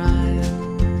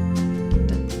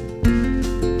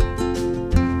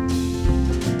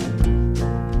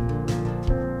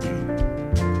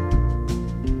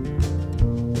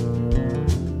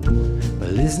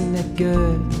isn't it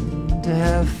good to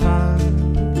have fun,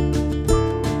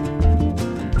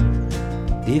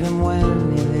 even when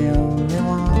you're the only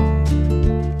one.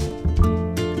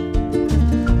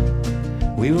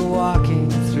 We were walking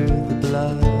through the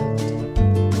blood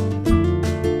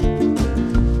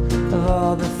of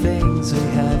all the things we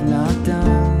have not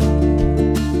done,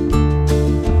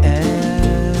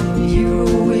 and you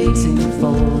were waiting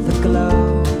for the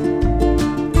glow,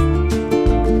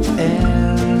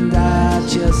 and I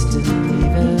just didn't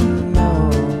even know.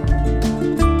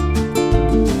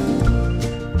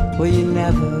 Well, you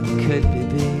never could be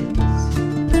beat.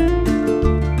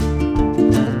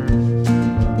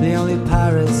 The only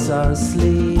pirates are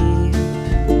asleep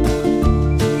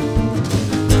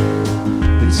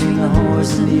between the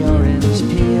horse and the orange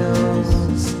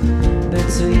peels,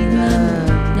 between the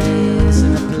nails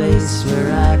and a place where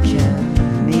I can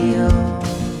kneel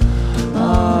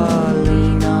or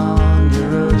lean on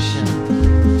your ocean,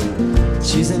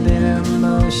 choosing bitter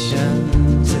emotion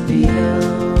to feel.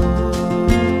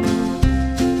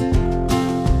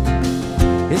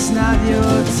 It's not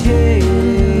your tailor,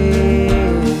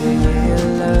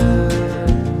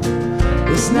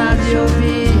 it's not your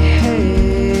behavior,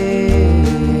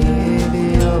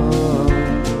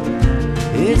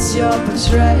 it's your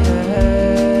portrayal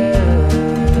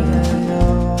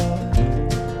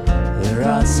that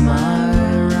rots my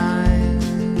rhyme.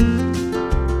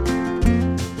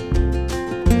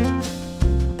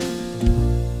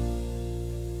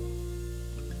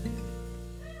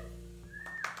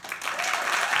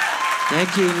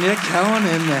 Thank you, Nick Cohen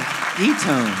and the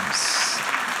E-Tones.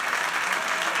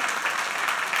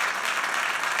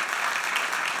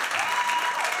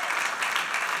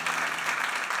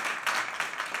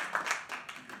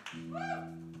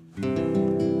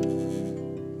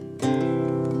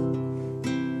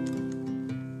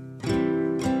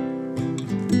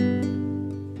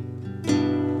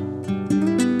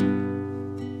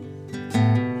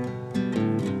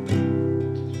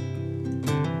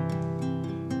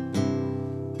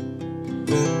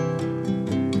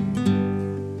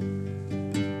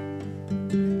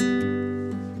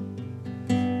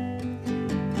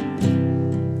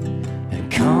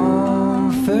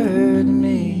 Comfort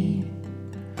me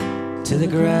till the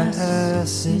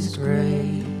grass is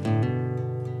gray,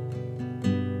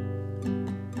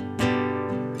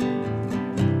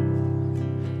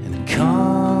 and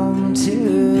come to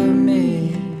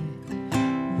me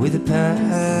with a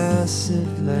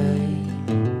passive lay.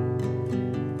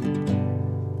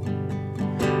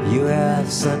 You have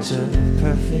such a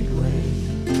perfect way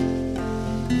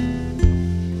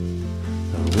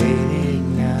of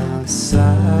waiting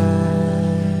outside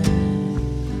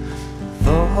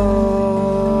for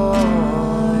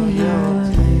your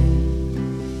plane.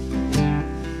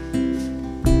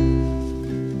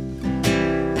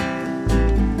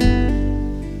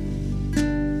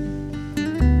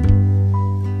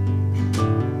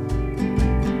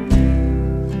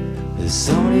 There's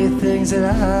so many things that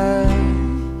I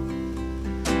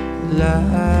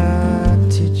like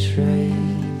to trade.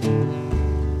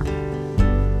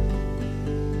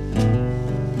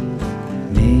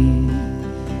 Me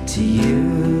to you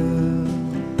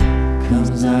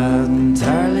comes out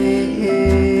entirely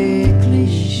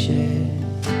cliche.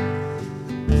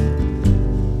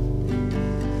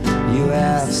 You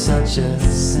have such a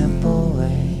simple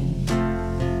way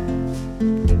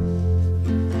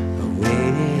of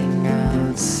waiting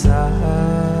outside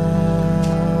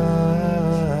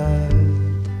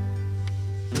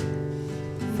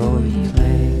for you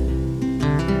play.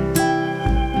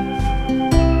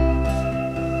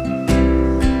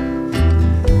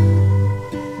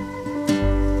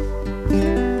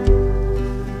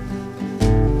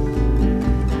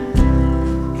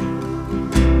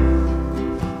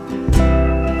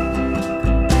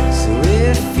 So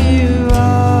if you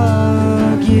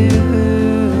argue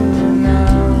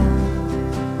now,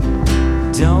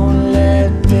 don't let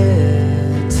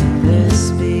bitterness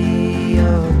be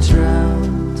your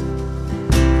drought.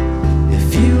 If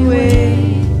you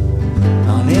wait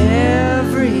on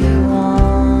everyone,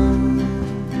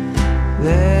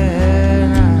 then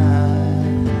I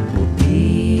will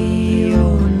be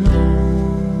your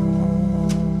alone.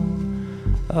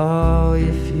 Oh,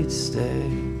 if you'd stay,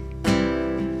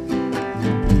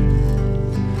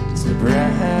 it's the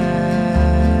brass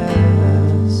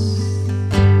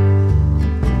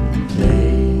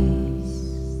place.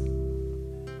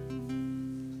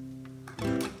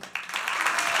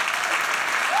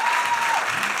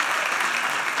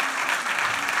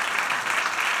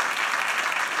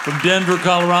 From Denver,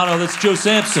 Colorado, that's Joe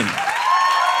Sampson.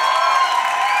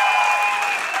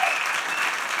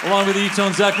 Along with the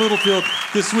E-Tone, Zach Littlefield.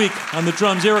 This week on the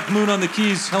drums, Eric Moon on the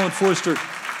keys, Helen Forster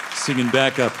singing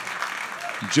backup,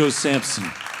 Joe Sampson.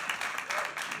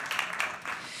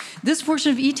 This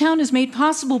portion of E-Town is made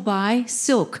possible by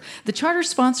Silk, the charter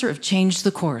sponsor of Change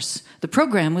the Course. The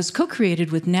program was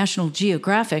co-created with National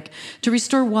Geographic to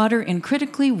restore water in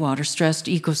critically water-stressed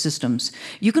ecosystems.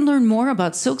 You can learn more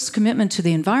about Silk's commitment to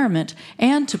the environment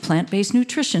and to plant-based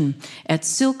nutrition at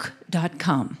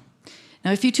silk.com.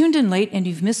 Now, if you tuned in late and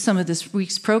you've missed some of this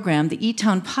week's program, the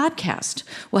E-Town podcast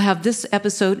will have this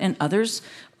episode and others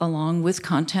along with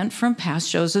content from past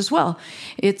shows as well.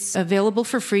 It's available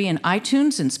for free in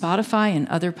iTunes and Spotify and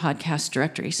other podcast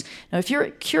directories. Now, if you're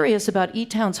curious about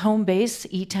E-Town's home base,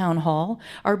 E-Town Hall,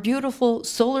 our beautiful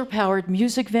solar-powered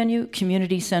music venue,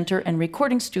 community center, and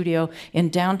recording studio in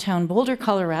downtown Boulder,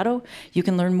 Colorado, you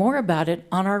can learn more about it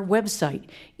on our website,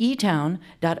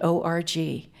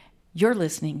 etown.org. You're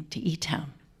listening to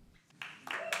E-Town.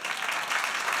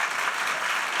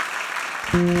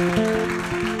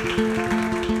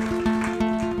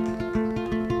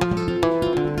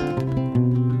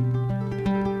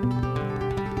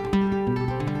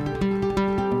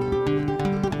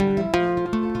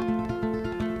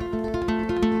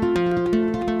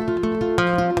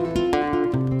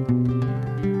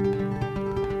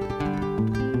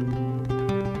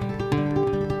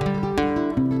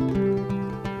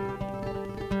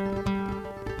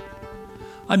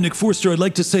 I'm Nick Forster. I'd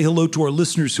like to say hello to our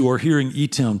listeners who are hearing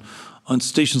E-Town on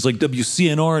stations like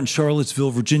WCNR in Charlottesville,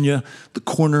 Virginia, The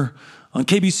Corner, on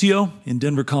KBCO in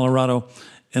Denver, Colorado,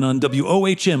 and on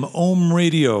WOHM Ohm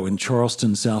Radio in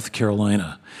Charleston, South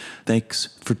Carolina.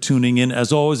 Thanks for tuning in.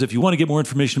 As always, if you want to get more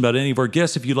information about any of our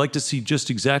guests, if you'd like to see just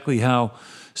exactly how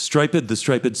the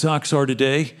striped socks are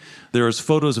today, there's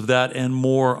photos of that and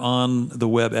more on the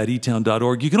web at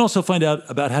etown.org. You can also find out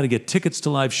about how to get tickets to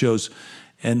live shows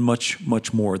and much,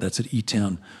 much more. That's at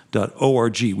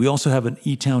etown.org. We also have an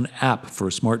E-Town app for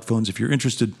smartphones. If you're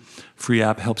interested, free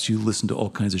app helps you listen to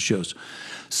all kinds of shows.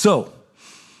 So,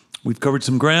 we've covered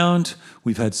some ground.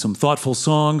 We've had some thoughtful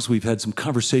songs. We've had some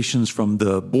conversations from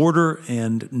the border,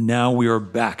 and now we are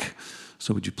back.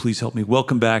 So would you please help me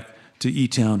welcome back to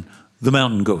E-Town, the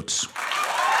Mountain Goats.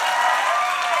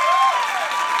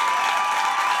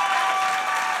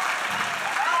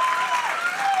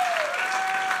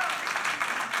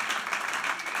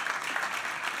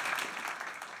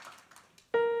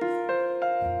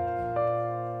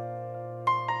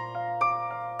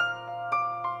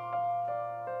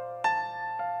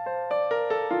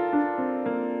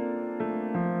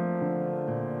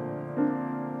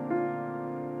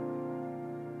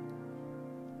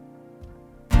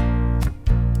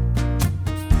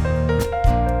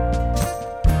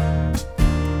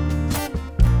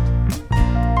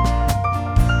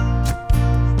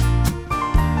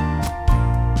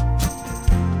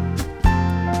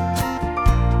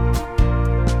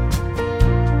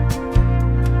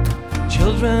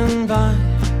 Children by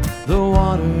the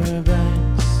water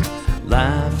banks,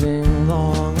 laughing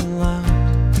long and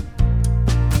loud.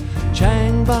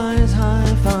 Chiangmai's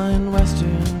high, fine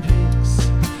western peaks,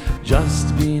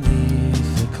 just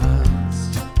beneath the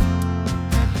clouds.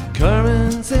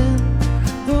 Currents in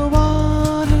the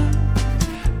water,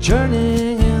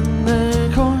 churning in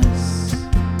their course.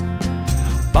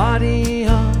 Body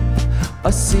of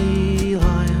a sea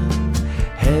lion,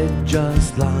 head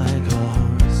just like a horse.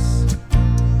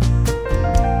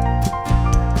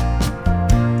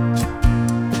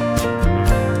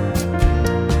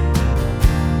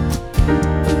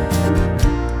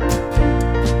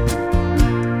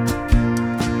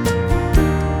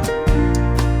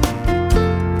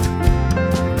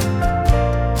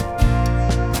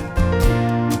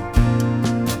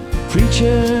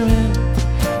 In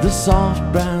the soft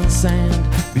brown sand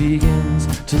begins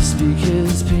to speak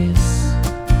his peace.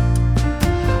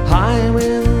 High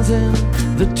winds in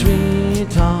the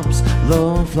treetops,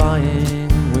 low flying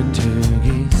winter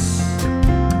geese.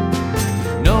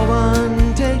 No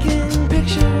one taking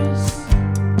pictures,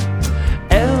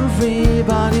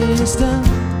 everybody still.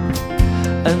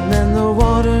 And then the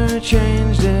water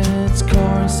changed its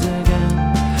course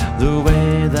again, the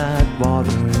way that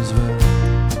waters will.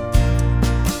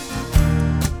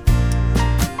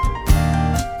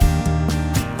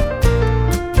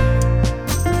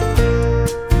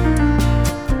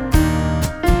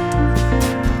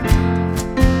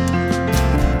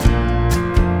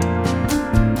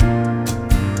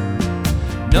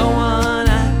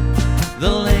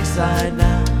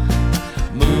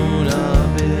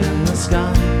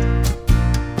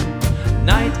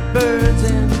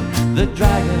 The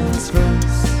dragon's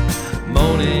spurs,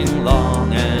 moaning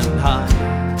long and high,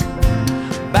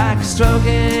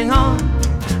 backstroking on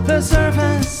the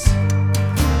surface,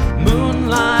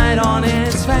 moonlight on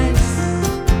its face,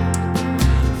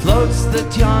 floats the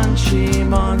Tianchi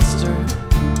monster,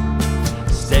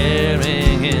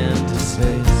 staring into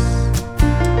space.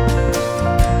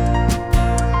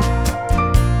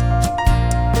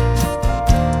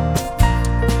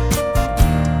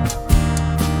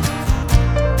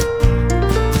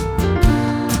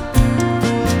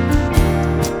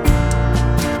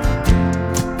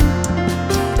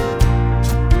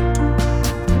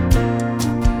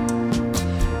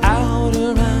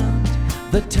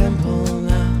 The temple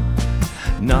now,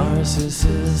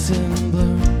 narcissus in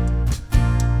bloom,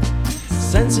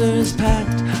 censers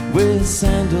packed with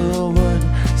sandalwood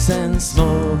send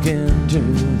smoke into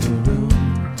the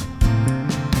room.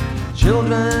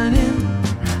 Children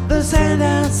in the sand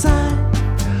outside,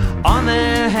 on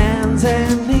their hands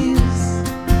and knees,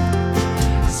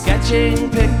 sketching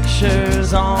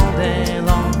pictures all day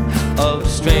long of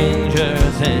stranger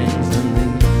things than these.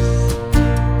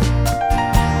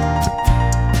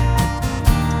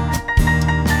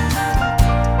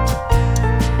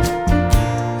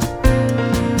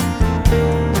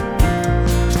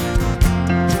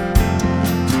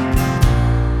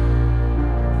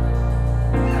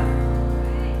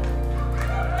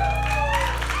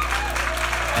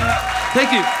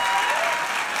 Thank you.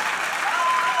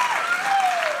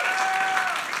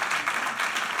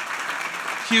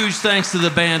 Huge thanks to the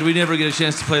band. We never get a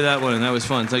chance to play that one, and that was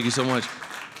fun. Thank you so much.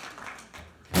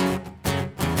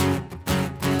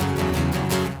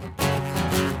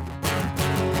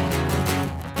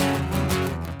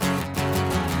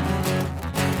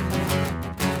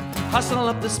 Hustle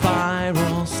up the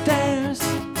spiral stairs,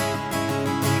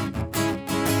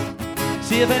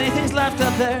 see if anything's left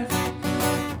up there.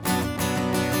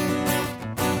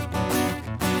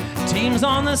 Teams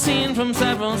on the scene from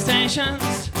several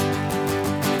stations.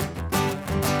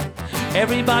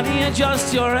 Everybody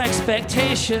adjust your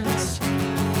expectations.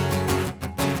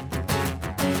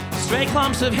 Stray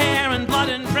clumps of hair and blood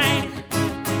and brain,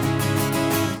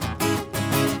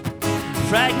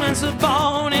 fragments of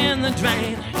bone in the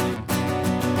drain.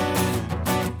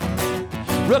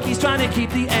 Rookies trying to keep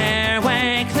the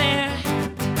airway clear,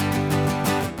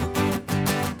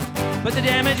 but the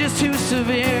damage is too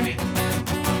severe.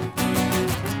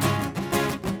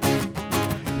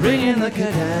 Bring in the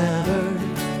cadaver,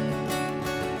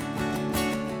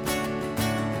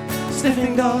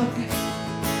 sniffing dog.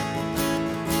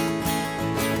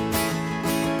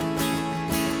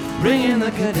 Bring in the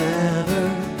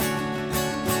cadaver,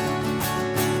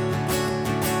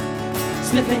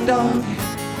 sniffing dog.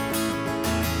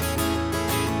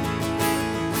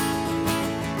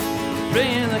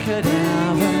 Bring in the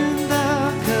cadaver,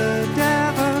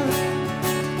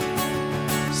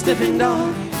 sniffing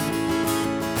dog.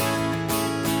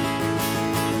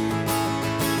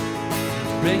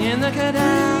 Bring in the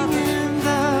cadaver,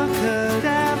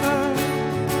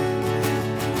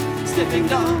 sniffing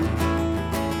dog.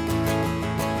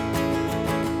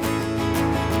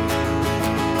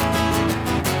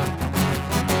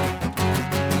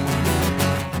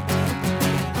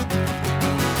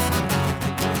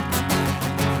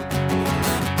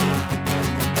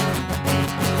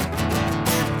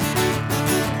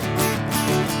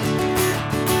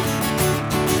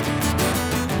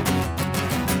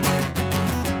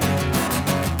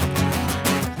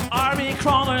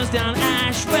 Crawlers down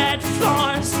ash-wet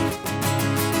floors,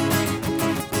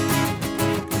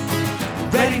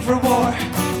 ready for war.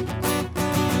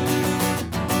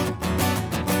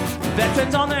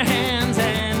 Veterans on their hands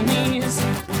and knees.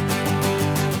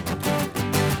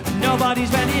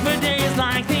 Nobody's ready for days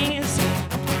like these.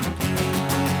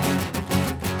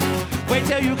 Wait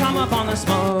till you come up on the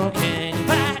smoking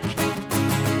back,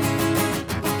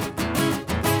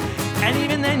 and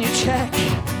even then you check.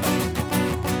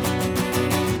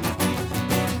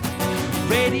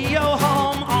 Radio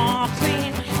home all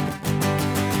clean.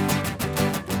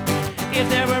 If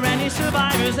there were any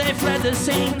survivors, they fled the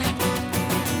scene.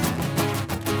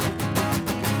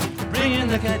 Bring in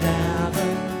the cadaver,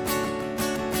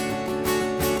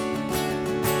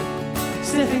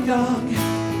 sniffing dog.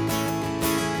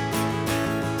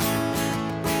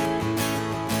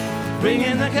 Bring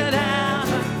in the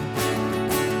cadaver,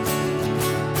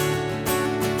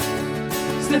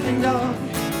 sniffing dog.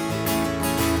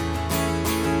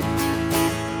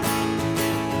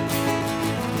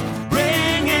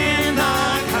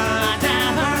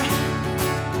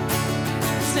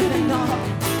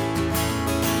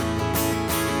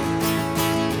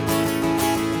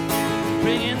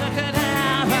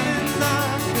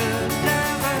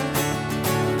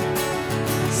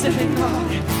 Sniffing dog.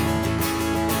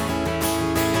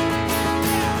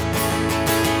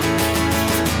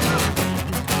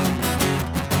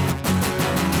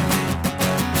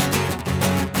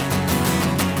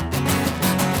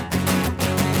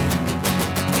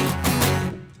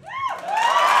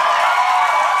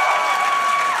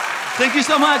 Thank you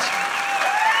so much.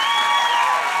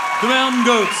 The Mountain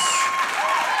Goats.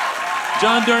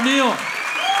 John Darnielle,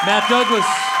 Matt Douglas.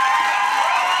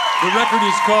 The record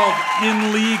is called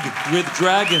In League with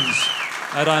Dragons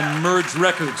out on Merge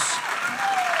Records.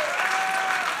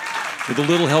 With a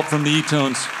little help from the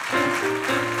E-Tones.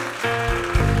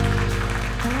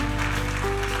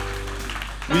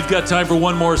 We've got time for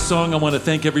one more song. I want to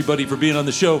thank everybody for being on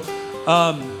the show.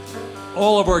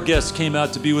 All of our guests came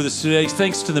out to be with us today.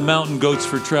 Thanks to the Mountain Goats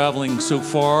for traveling so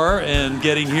far and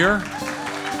getting here.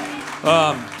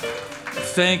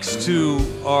 Thanks to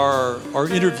our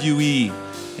interviewee,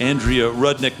 Andrea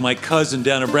Rudnik, my cousin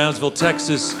down in Brownsville,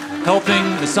 Texas, helping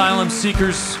asylum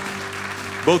seekers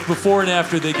both before and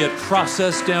after they get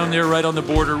processed down there right on the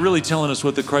border, really telling us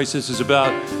what the crisis is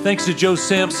about. Thanks to Joe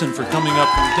Sampson for coming up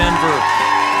from Denver.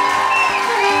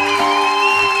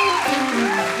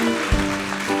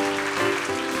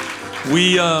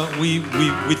 We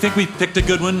think we picked a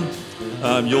good one.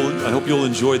 I hope you'll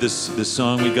enjoy this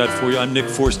song we got for you. I'm Nick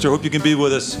Forster. Hope you can be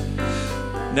with us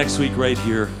next week right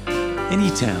here in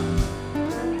E-Town.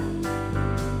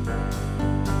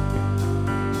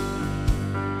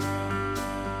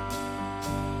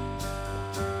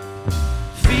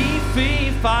 Fee,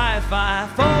 fee, fi, fi,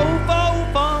 fo, fo,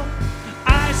 fo.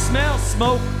 I smell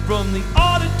smoke from the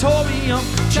auditorium.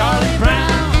 Charlie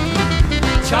Brown,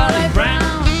 Charlie Brown.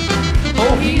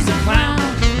 Oh, he's a clown,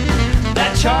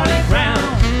 that Charlie Brown.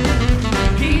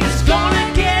 He's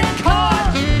gonna get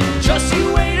caught, just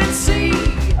you wait and see.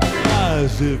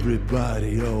 Why's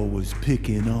everybody always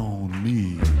picking on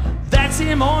me? That's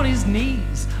him on his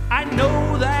knees, I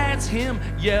know that's him,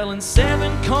 yelling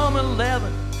 7 come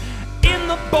 11 in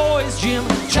the boys' gym.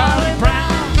 Charlie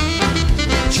Brown,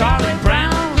 Charlie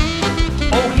Brown.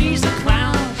 Oh, he's a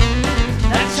clown,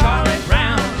 that Charlie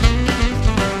Brown.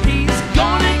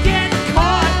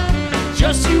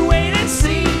 Just you wait and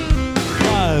see.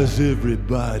 Why's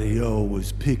everybody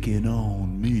always picking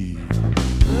on me?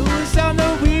 Who's on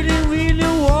the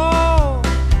wheelie wall?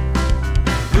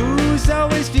 Who's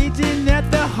always feeding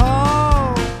at the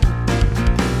hall?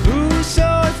 Who's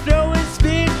always throwing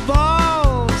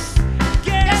spitballs?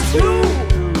 Guess who?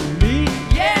 Me.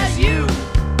 Yes, you.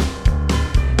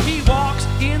 He walks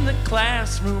in the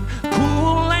classroom,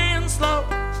 cool and slow.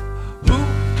 Who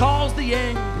calls the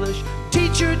English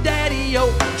teacher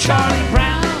daddy-o? Charlie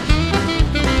Brown,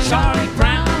 Charlie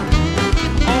Brown.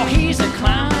 Oh, he's a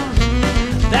clown,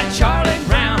 that Charlie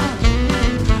Brown.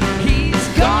 He's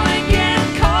gonna get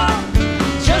caught,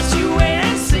 just you wait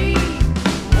and see.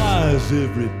 Why's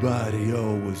everybody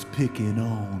always picking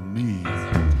on me?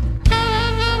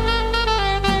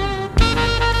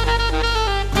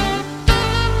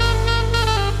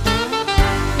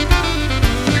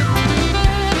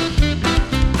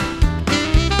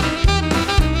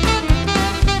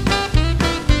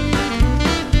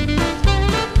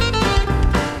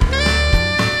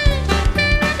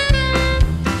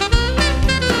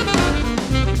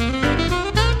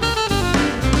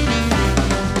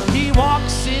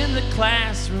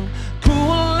 Classroom,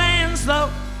 cool and slow.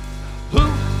 Who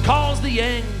calls the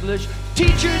English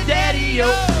teacher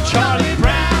daddy-o? Charlie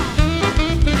Brown,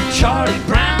 Charlie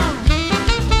Brown.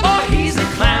 Oh, he's a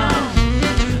clown,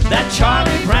 that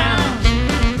Charlie Brown.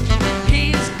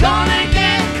 He's gonna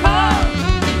get caught,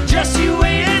 just you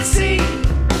wait and see.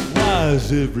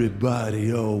 Why's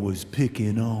everybody always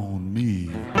picking on me?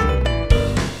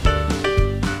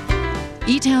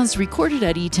 E-Town's recorded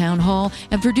at E-Town Hall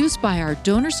and produced by our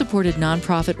donor-supported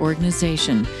nonprofit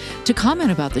organization. To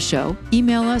comment about the show,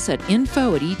 email us at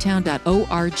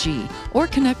info@etown.org or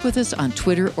connect with us on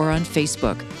Twitter or on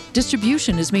Facebook.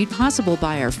 Distribution is made possible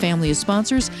by our family of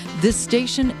sponsors, this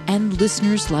station, and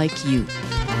listeners like you.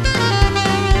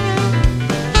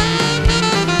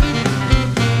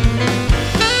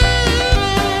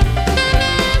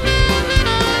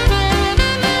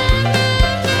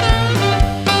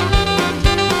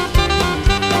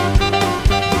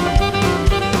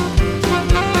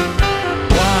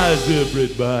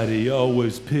 Everybody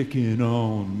always picking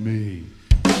on me.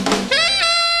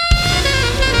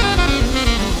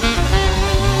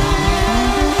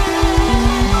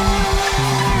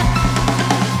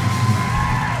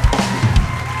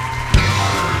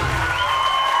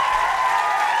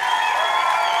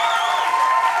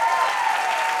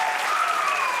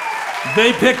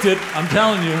 They picked it, I'm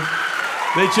telling you.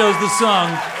 They chose the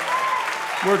song.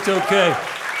 Worked okay.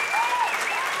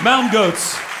 Mountain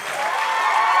Goats.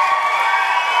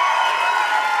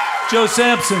 Joe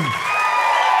Sampson,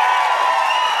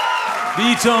 the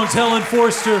E-Tones, Helen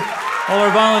Forster, all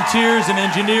our volunteers and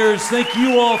engineers. Thank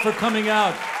you all for coming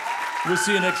out. We'll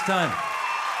see you next time.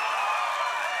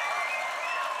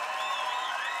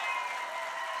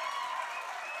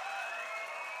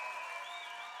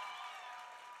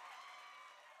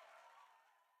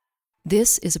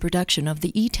 This is a production of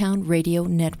the E-Town Radio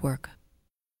Network.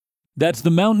 That's the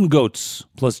Mountain Goats,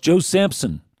 plus Joe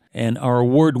Sampson, and our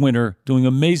award winner doing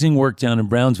amazing work down in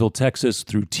Brownsville, Texas,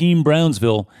 through Team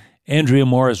Brownsville, Andrea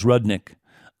Rudnik.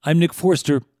 I'm Nick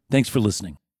Forster. Thanks for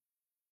listening.